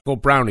Brown's musical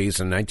Brownies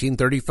in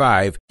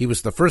 1935, he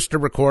was the first to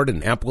record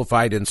an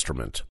amplified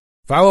instrument.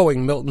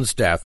 Following Milton's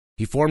death,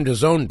 he formed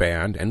his own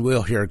band, and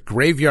we'll hear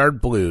Graveyard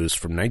Blues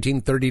from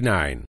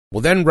 1939. We'll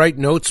then write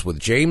notes with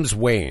James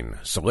Wayne,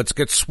 so let's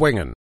get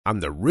swingin' on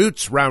the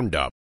Roots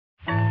Roundup.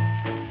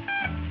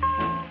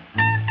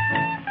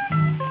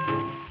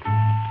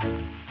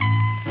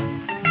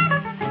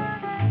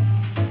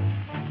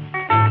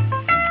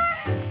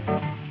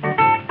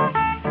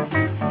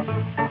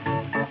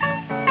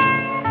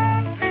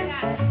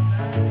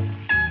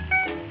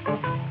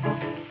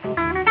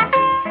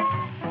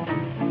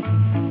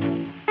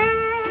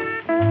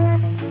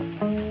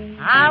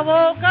 I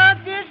woke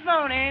up this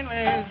morning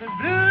with the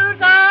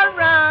blues all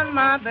around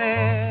my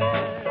bed.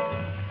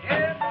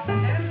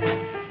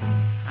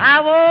 I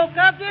woke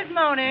up this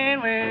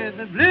morning with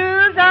the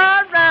blues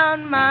all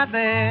around my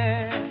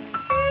bed.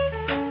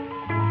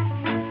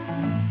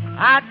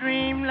 I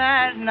dreamed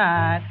last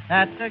night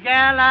that the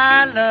gal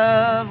I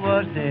love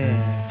was dead.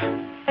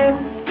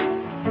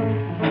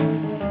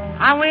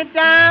 I went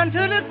down to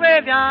the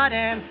graveyard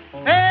and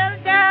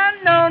fell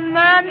down on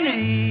my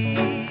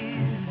knees.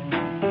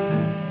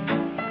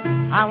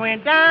 I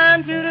went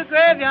down to the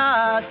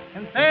graveyard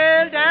and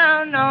fell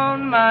down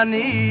on my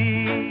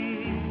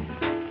knees.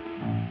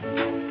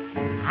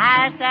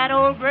 I asked that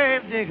old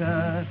grave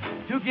digger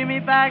to give me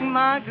back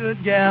my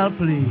good gal,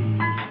 please.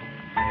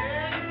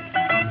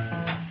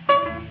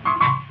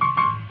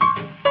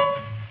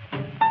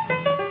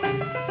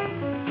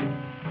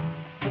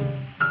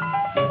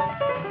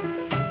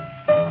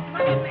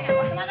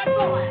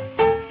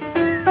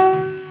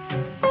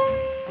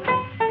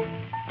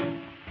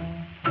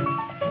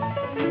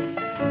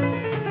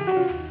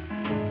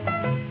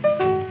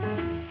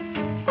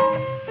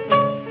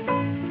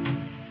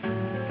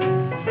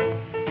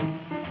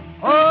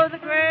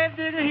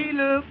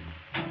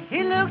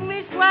 He looked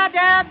me square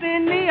up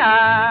in the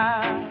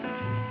eye.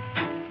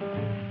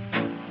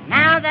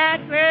 Now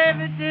that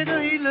grave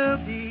digger, he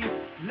looked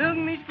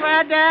me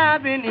square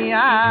up in the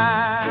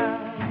eye.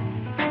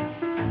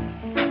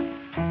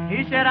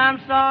 He said, I'm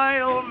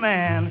sorry, old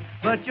man,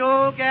 but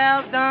your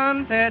gal's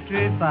done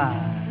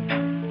petrified.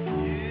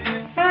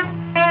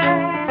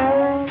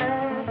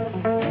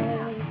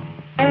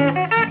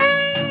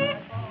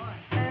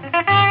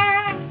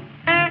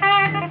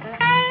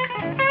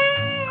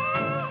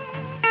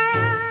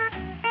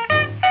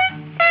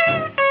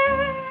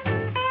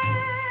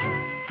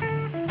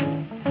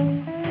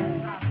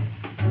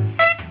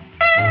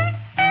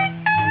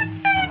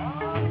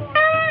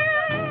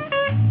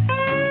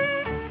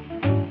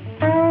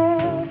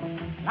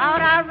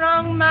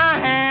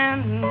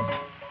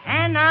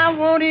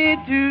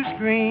 To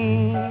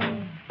scream.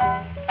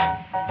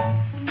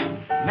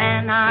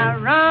 Man, I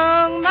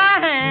wrung my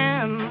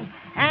hands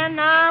and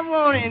I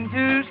wanted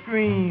to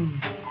scream.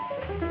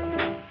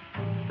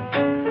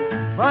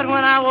 But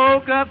when I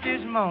woke up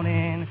this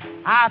morning,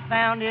 I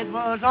found it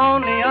was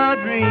only a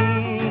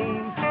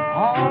dream.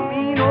 Oh,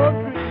 mean old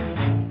dream.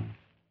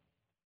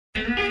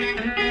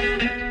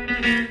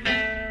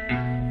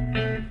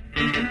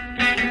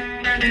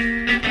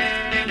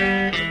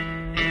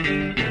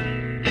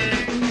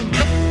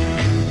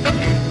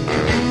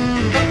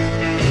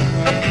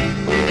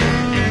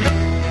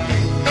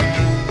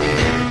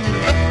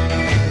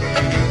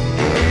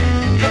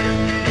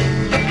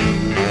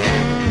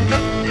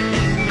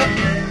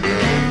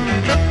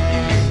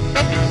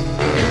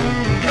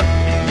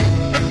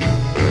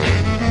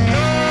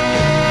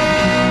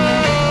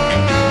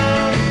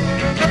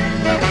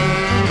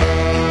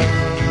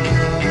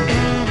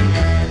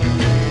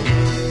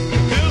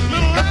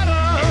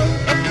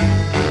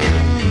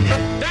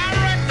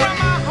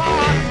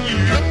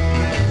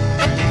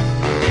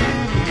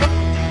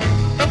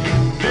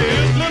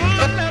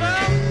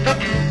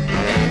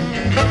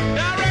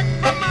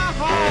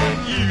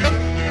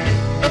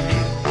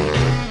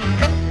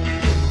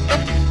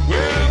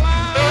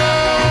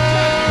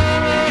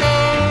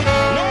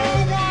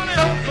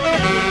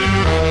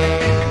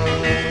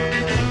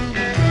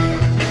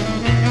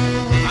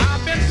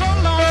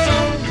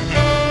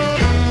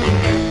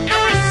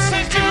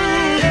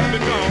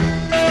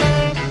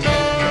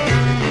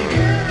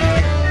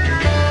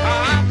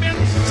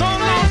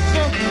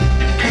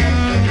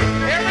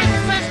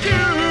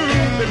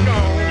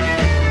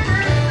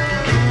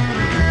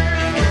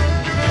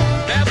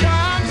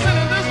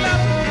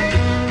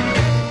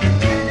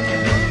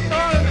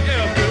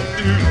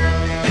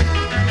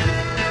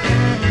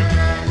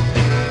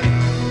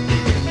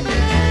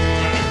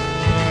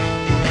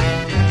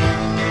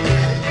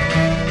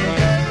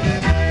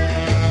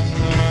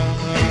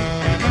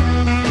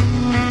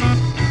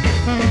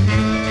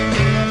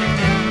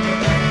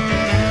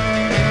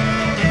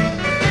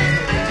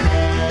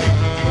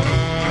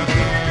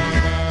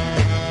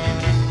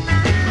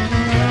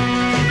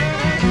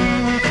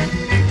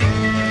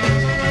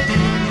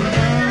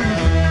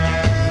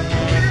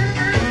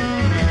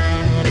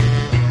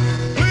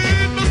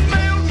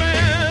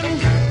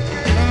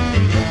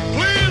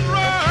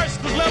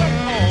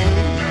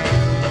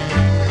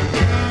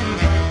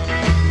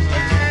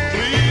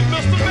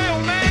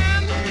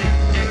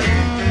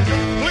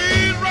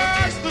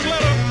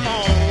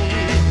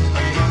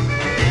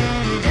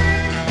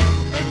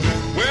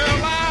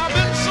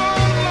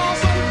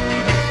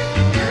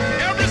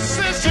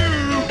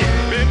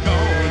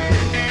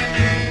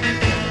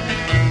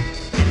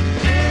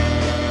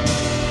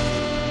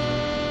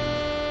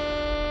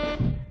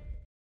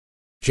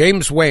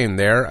 James Wayne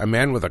there, a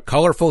man with a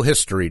colorful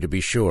history to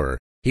be sure.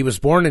 He was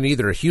born in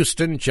either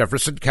Houston,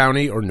 Jefferson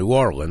County, or New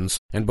Orleans,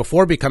 and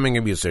before becoming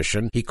a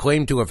musician, he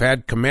claimed to have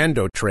had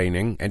commando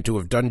training and to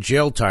have done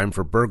jail time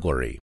for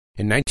burglary.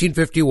 In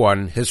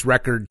 1951, his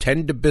record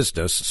 10 to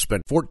Business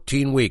spent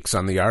 14 weeks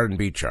on the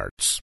R&B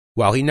charts.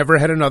 While he never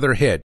had another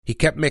hit, he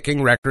kept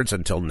making records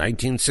until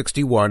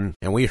 1961,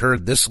 and we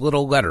heard This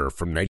Little Letter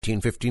from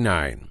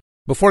 1959.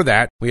 Before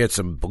that, we had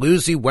some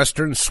bluesy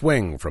western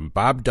swing from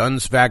Bob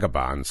Dunn's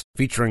Vagabonds,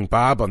 featuring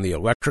Bob on the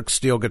electric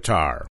steel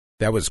guitar.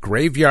 That was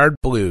Graveyard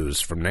Blues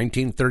from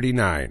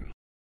 1939.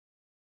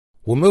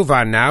 We'll move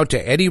on now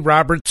to Eddie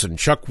Roberts and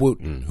Chuck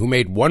Wooten, who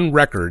made one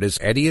record as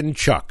Eddie and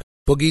Chuck,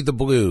 Boogie the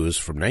Blues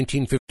from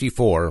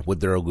 1954 with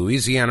their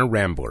Louisiana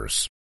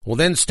Ramblers. We'll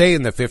then stay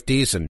in the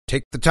 50s and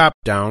take the top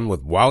down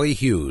with Wally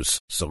Hughes,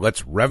 so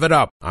let's rev it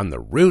up on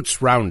the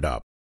Roots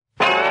Roundup.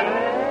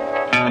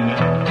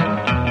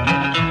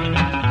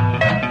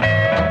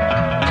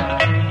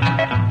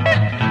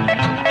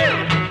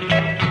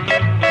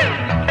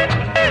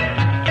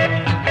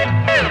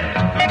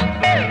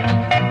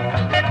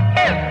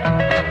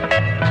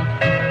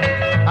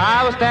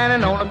 I was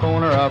standing on the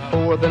corner of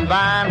 4th and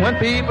Vine when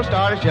people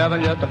started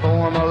shoving just to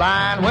form a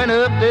line. When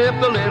up dipped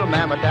the little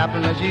mama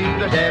tapping the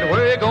shoes. I said,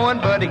 where you going,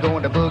 buddy?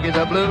 Going to boogie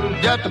the blues.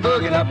 Just to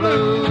boogie the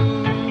blues.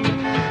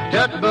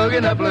 Just to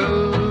boogie the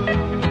blues.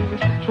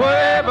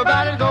 Where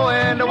everybody's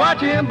going to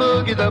watch him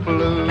boogie the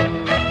blues.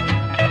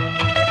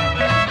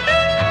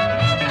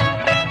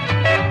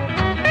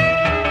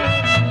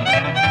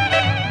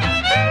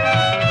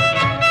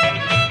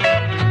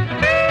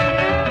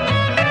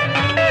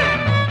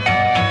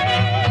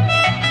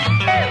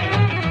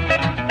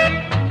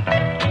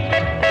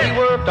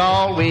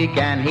 All week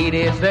and he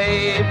did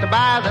save to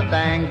buy the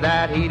things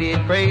that he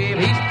did crave.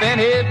 He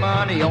spent his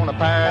money on a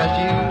pair of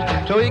shoes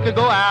so he could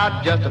go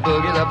out just to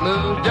boogie the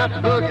blues, just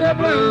to boogie the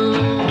blues,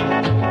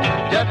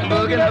 just to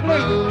boogie the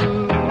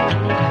blues.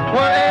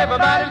 Where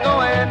everybody's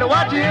going to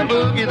watch him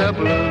boogie the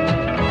blues.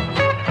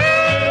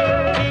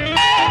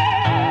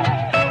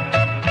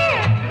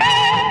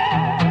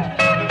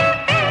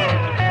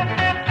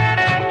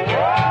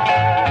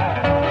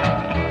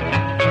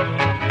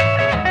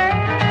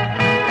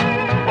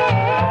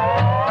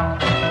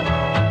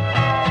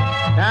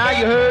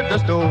 The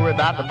story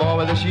about the boy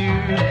with the shoes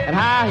and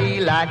how he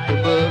liked to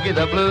boogie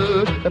the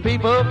blues. The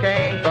people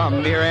came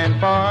from near and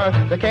far.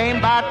 They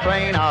came by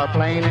train or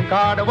plane and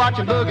car to watch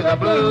him boogie the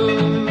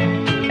blues,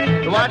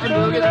 to watch him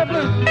boogie the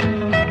blues.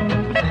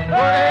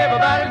 Where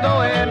everybody's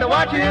going to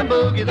watch him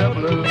boogie the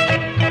blues.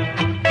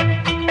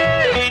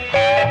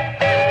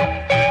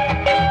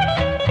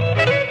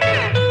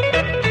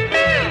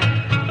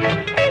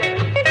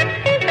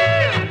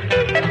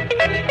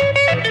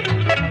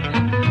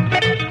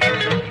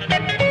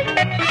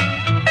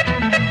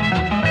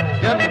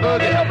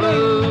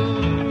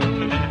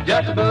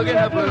 Just a boogie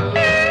the blues.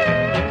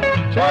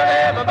 So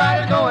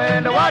everybody's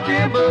going to watch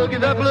him boogie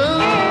the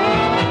blues.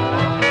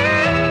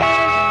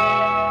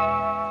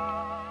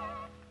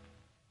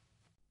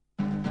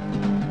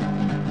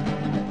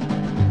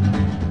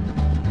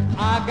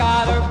 I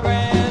got a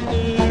brand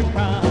new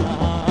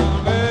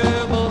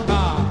convertible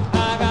car.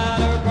 I got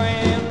a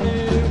brand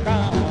new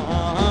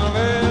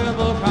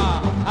convertible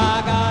car.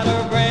 I got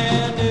a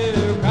brand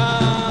new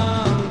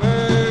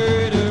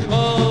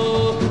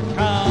convertible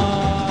car.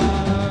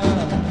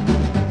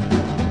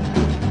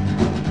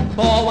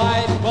 4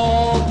 white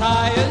ball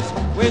tires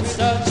with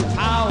such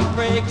power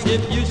brakes.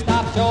 If you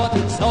stop short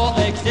in Salt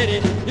Lake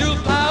City, you'll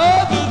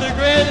fly over the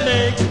Great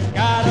Lakes.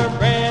 Got a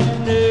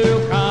brand new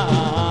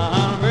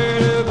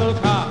convertible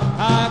car.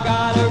 I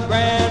got a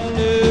brand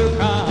new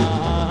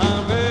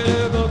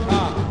convertible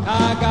car.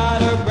 I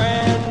got a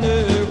brand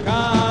new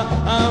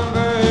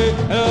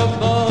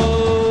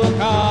convertible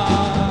car.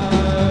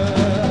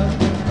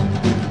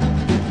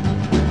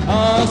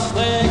 A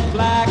slick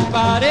black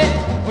body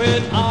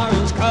with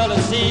orange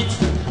colored seats.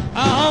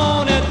 A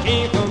Hornet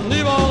came from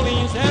New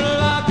Orleans and a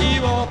lot of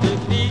people off his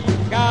feet.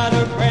 Got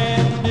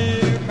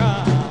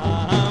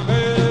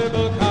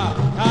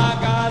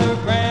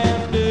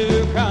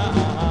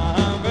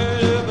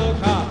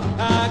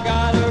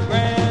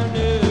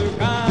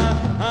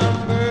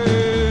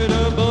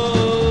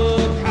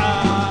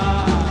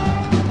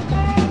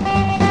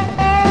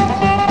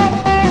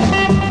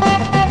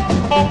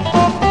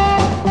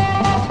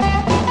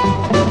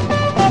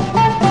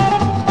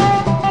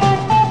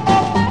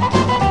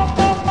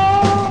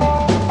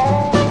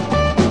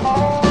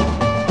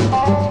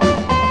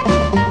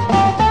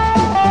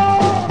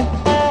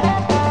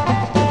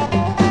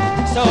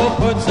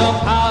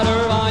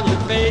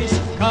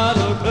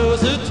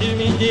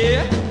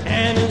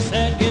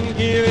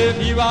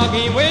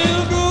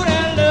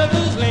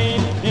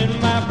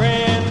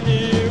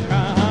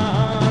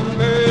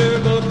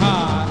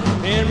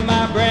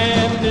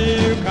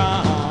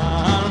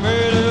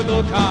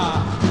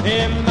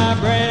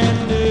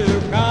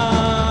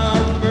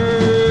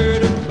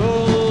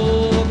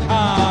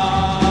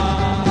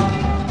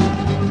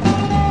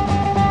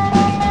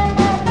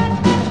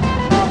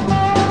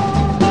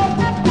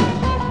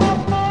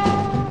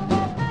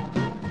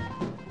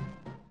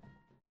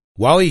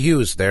Wally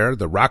Hughes there,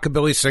 the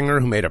rockabilly singer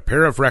who made a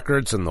pair of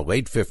records in the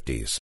late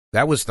 50s.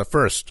 That was the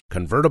first,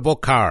 Convertible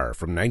Car,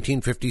 from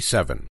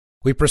 1957.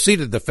 We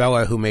preceded the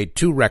fella who made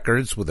 2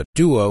 records with a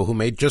duo who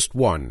made just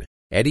one,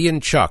 Eddie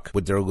and Chuck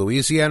with their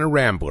Louisiana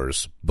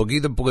Ramblers, Boogie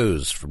the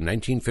Blues, from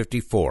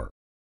 1954.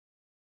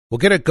 We'll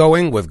get it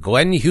going with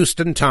Glenn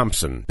Houston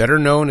Thompson, better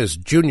known as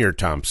Junior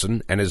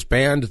Thompson, and his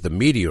band, the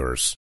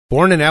Meteors.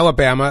 Born in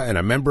Alabama and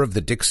a member of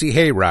the Dixie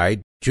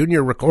Hayride,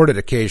 Junior recorded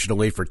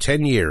occasionally for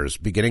 10 years,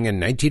 beginning in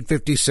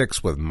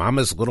 1956 with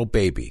Mama's Little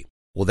Baby.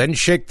 We'll then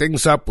shake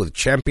things up with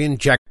champion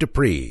Jack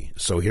Dupree.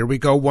 So here we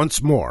go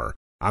once more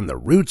on the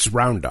Roots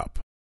Roundup.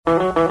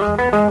 Well,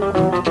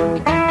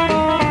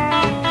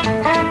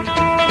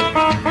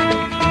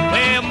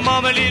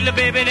 Mama, little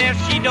baby, there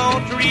she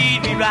don't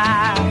treat me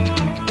right.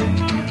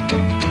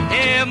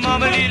 Yeah,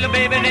 Mama, little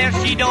baby, there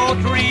she don't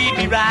treat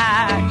me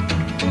right.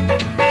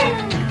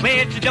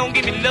 Well, she don't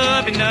give me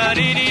loving not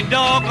any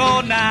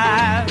doggone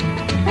night.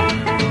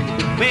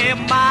 Well,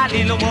 my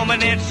little woman,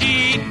 there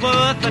she ain't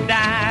worth a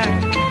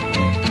dime.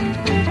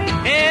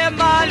 Yeah,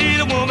 my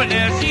little woman,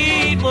 there she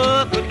ain't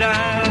worth a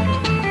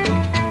dime.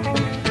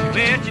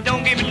 Well, she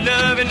don't give me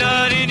loving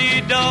not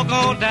any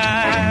doggone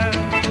time.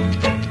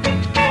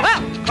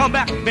 Well, come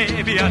back,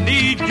 baby, I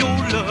need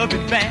your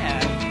loving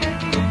bad.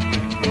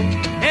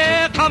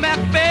 Yeah, come back,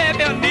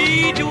 baby, I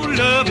need your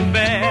loving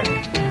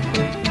bad.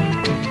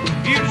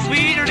 You're the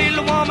sweetest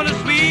little woman, the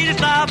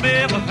sweetest I've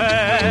ever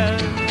had.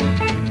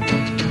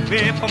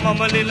 Baby,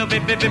 mama, little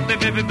baby, baby,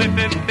 baby,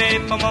 baby,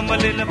 baby, mama,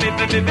 little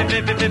baby, baby,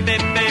 baby, baby,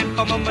 baby,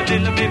 mama,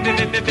 little baby,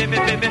 baby, baby,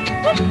 baby,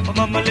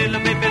 mama, little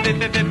baby,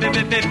 baby, baby,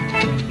 baby, baby,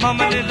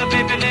 mama, little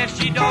baby, that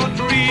she don't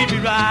treat me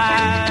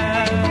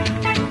right.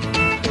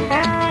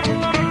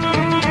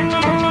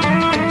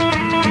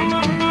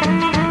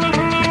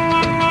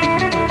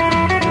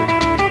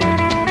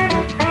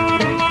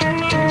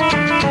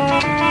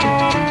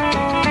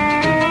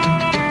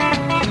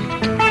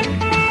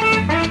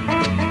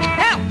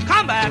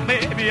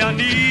 I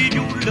need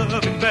your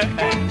loving back.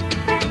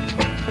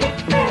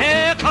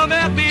 Yeah, come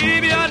back,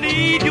 baby, I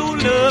need your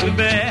loving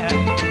back.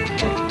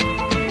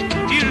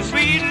 You're the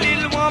sweet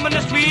little woman,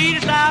 the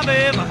sweetest I've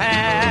ever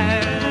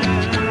had.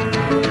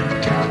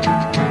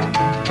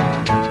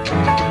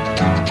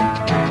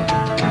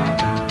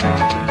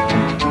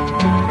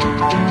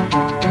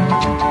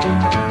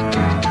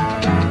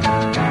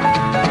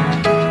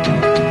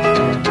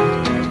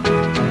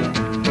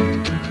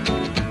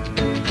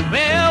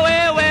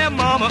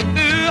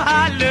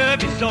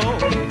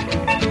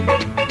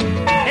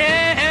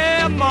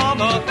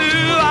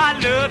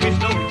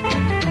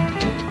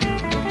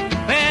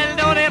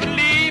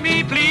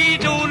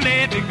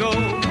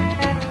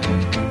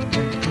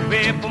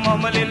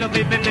 Mama little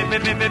baby, baby,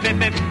 baby, baby,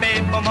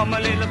 baby, mama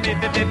little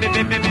baby, baby,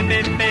 baby,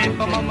 baby, baby,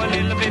 mama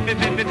little baby,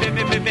 baby,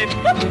 baby, baby,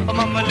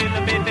 mama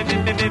little baby,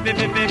 baby,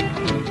 baby, baby,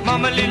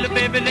 mama little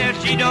baby, there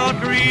she don't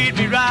treat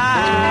me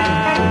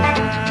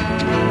right.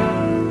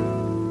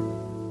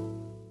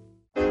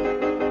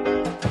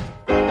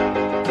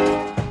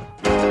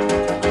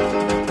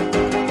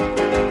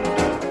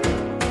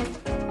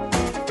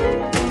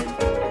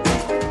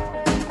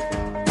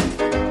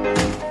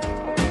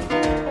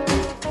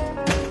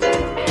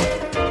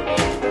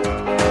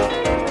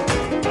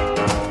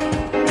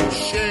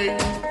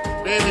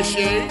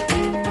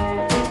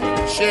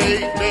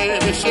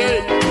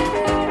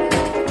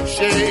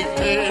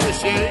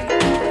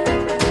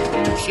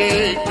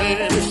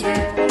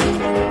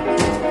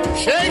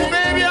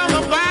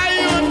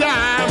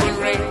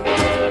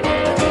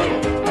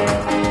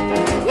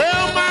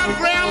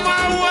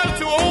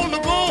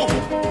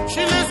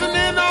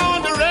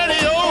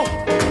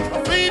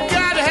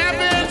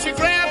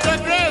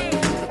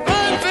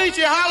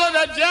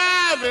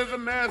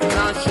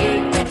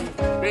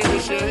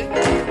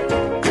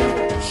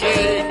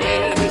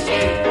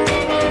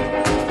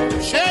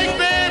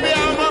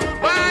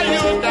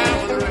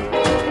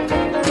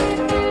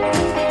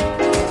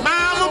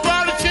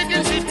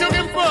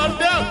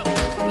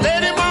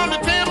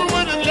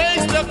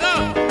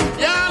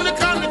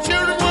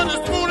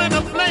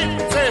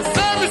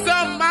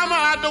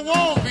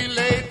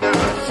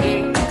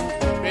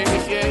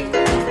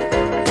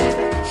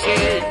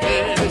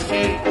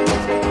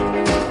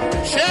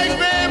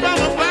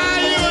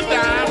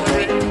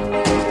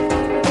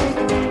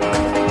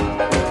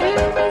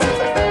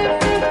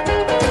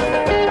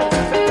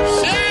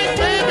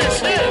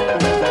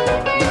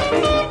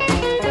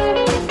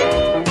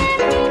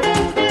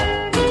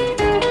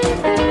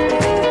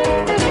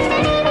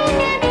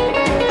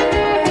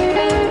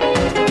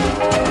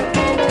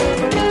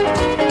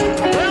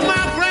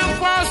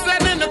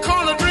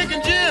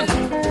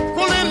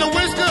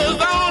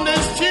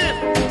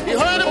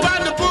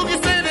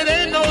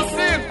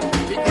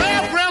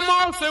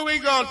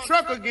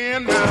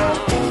 Again now,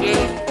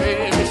 shake,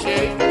 baby,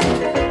 shake,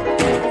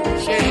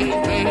 shake,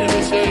 baby,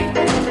 shake,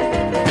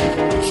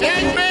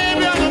 shake,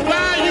 baby, I'ma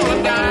buy you a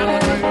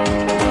diamond ring.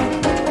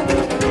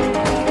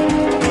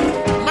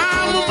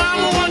 Mama,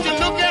 mama, won't you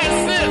look at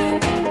sis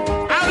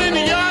out in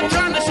the yard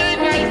trying to shake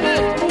like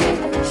this?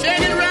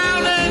 Shake it round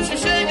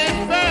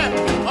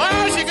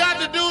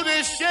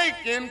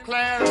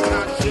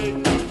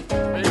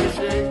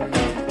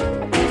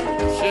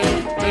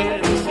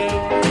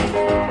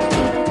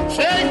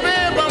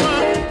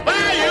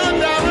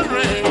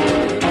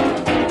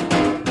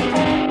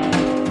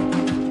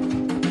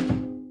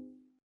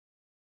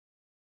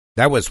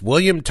That was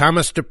William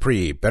Thomas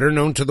Dupree, better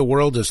known to the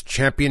world as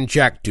Champion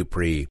Jack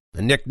Dupree,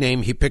 a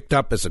nickname he picked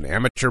up as an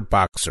amateur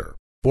boxer.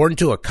 Born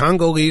to a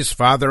Congolese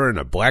father and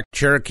a black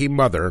Cherokee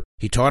mother,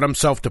 he taught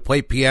himself to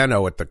play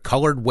piano at the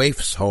Colored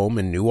Waifs home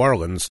in New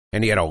Orleans,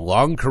 and he had a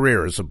long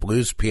career as a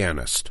blues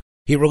pianist.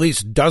 He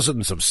released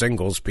dozens of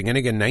singles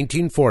beginning in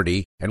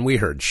 1940, and we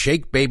heard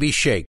Shake Baby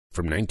Shake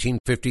from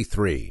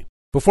 1953.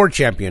 Before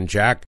Champion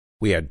Jack,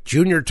 we had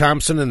Junior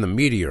Thompson and the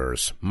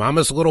Meteors,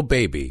 Mama's Little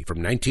Baby from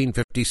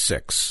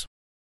 1956.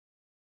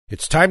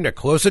 It's time to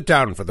close it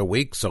down for the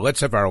week, so let's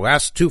have our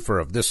last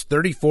twofer of this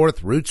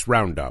 34th Roots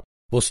Roundup.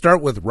 We'll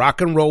start with Rock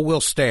and Roll Will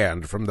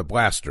Stand from the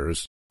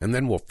Blasters, and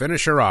then we'll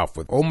finish her off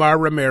with Omar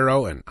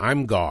Romero and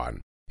I'm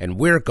Gone. And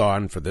we're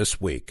gone for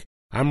this week.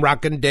 I'm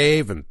Rockin'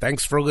 Dave, and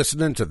thanks for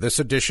listening to this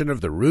edition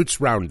of the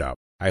Roots Roundup.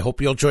 I hope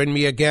you'll join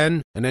me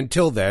again, and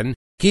until then,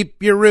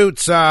 keep your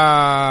roots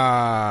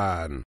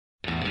on!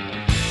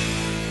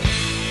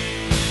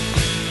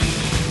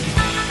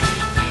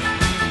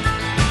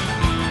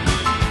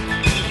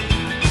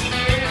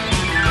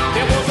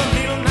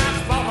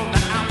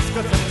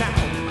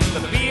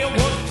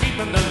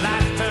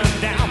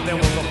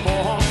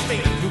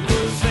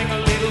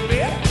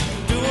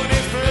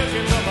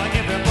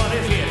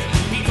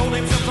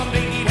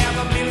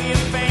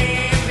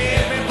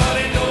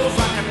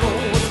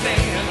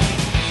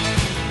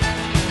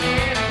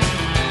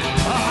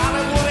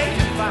 Hollywood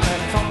agent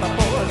finally caught the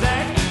boy's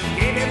act.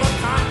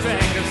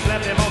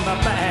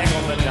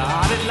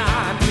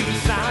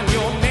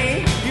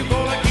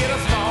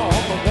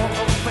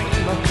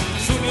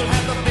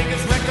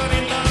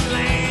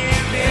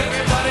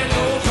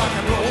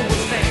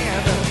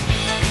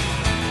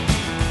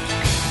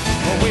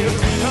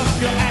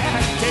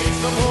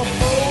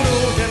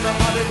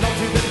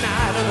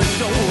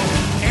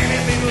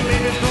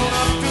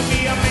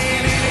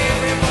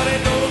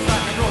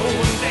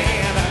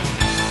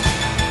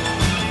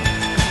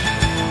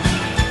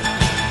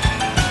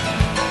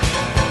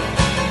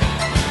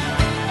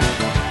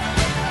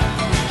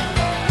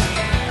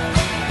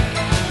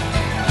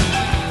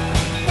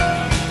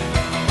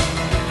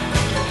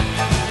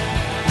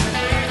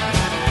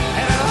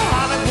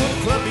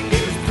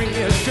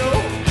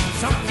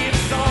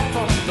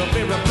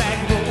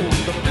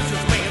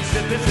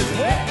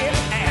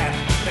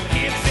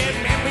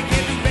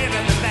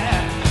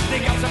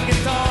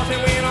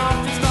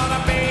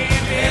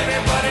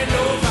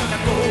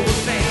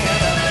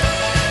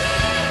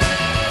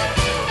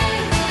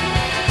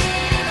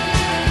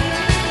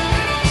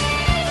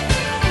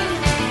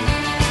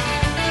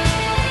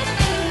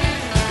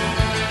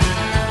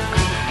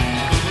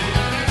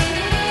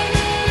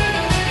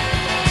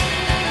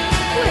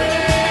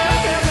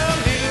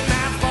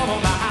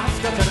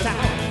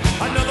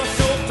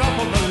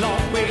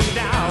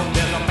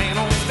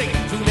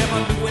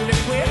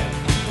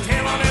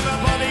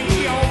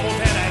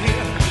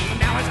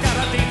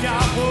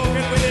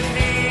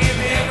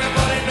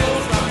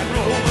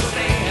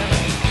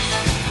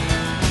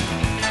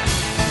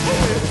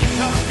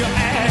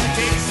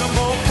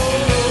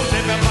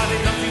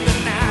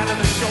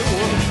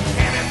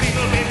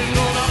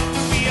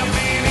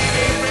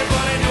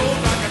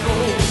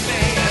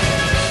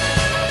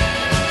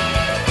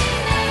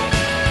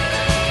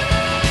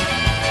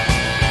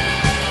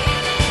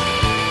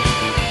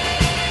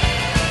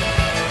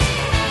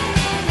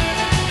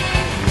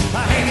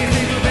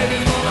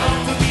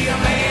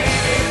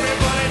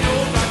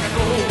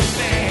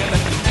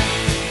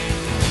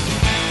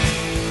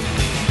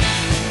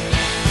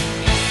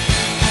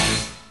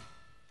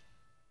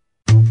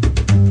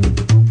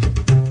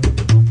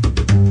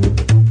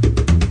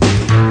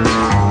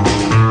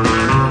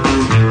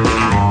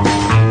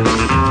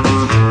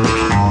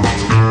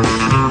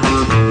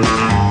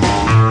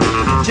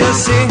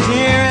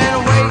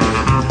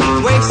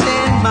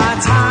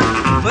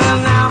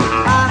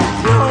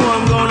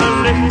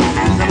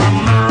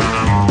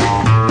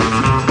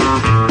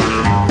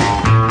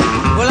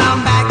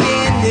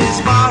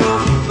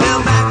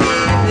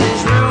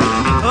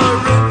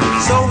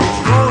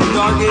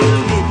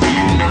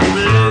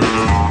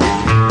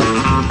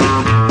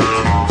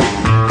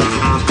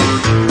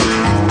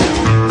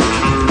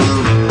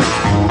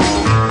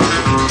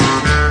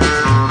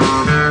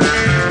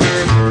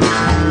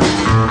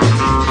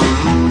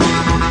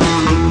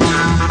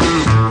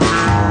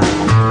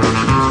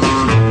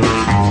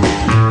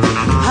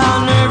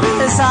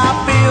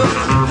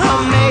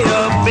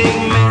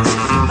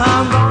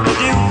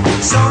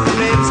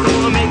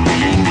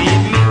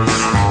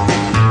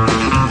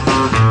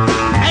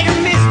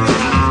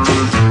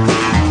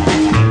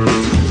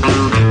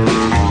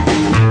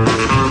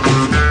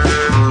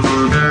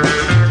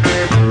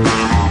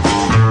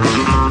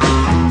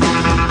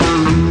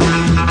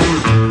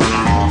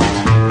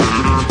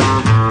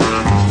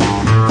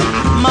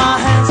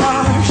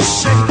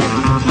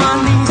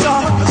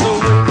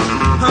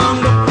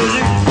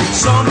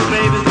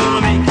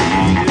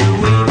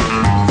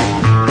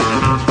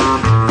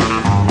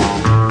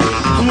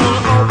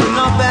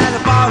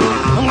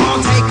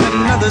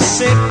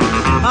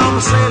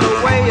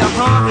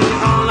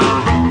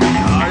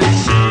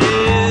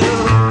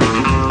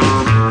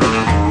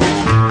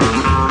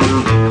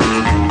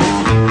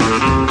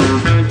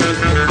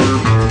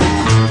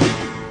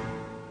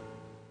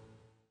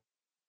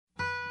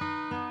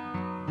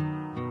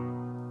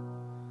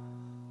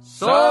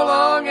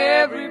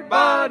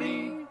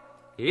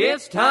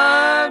 it's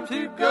time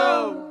to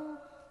go.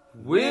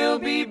 We'll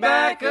be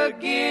back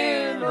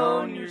again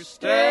on your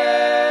stereo.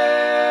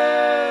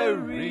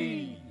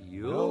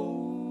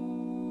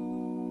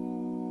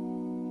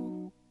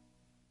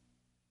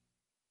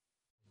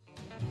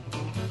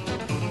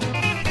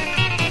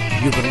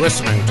 You've been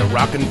listening to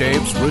Rockin'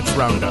 Dave's Roots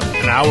Roundup,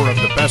 an hour of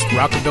the best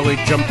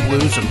rockabilly, jump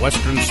blues, and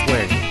western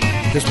swing.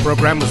 This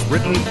program was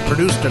written,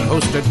 produced, and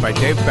hosted by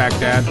Dave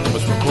Baghdad and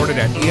was recorded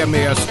at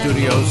EMAS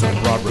Studios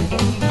in Broad Ripple.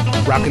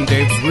 Rockin'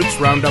 Dave's Roots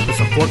Roundup is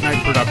a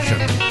fortnight production.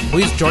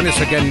 Please join us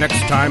again next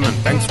time, and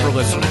thanks for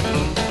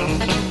listening.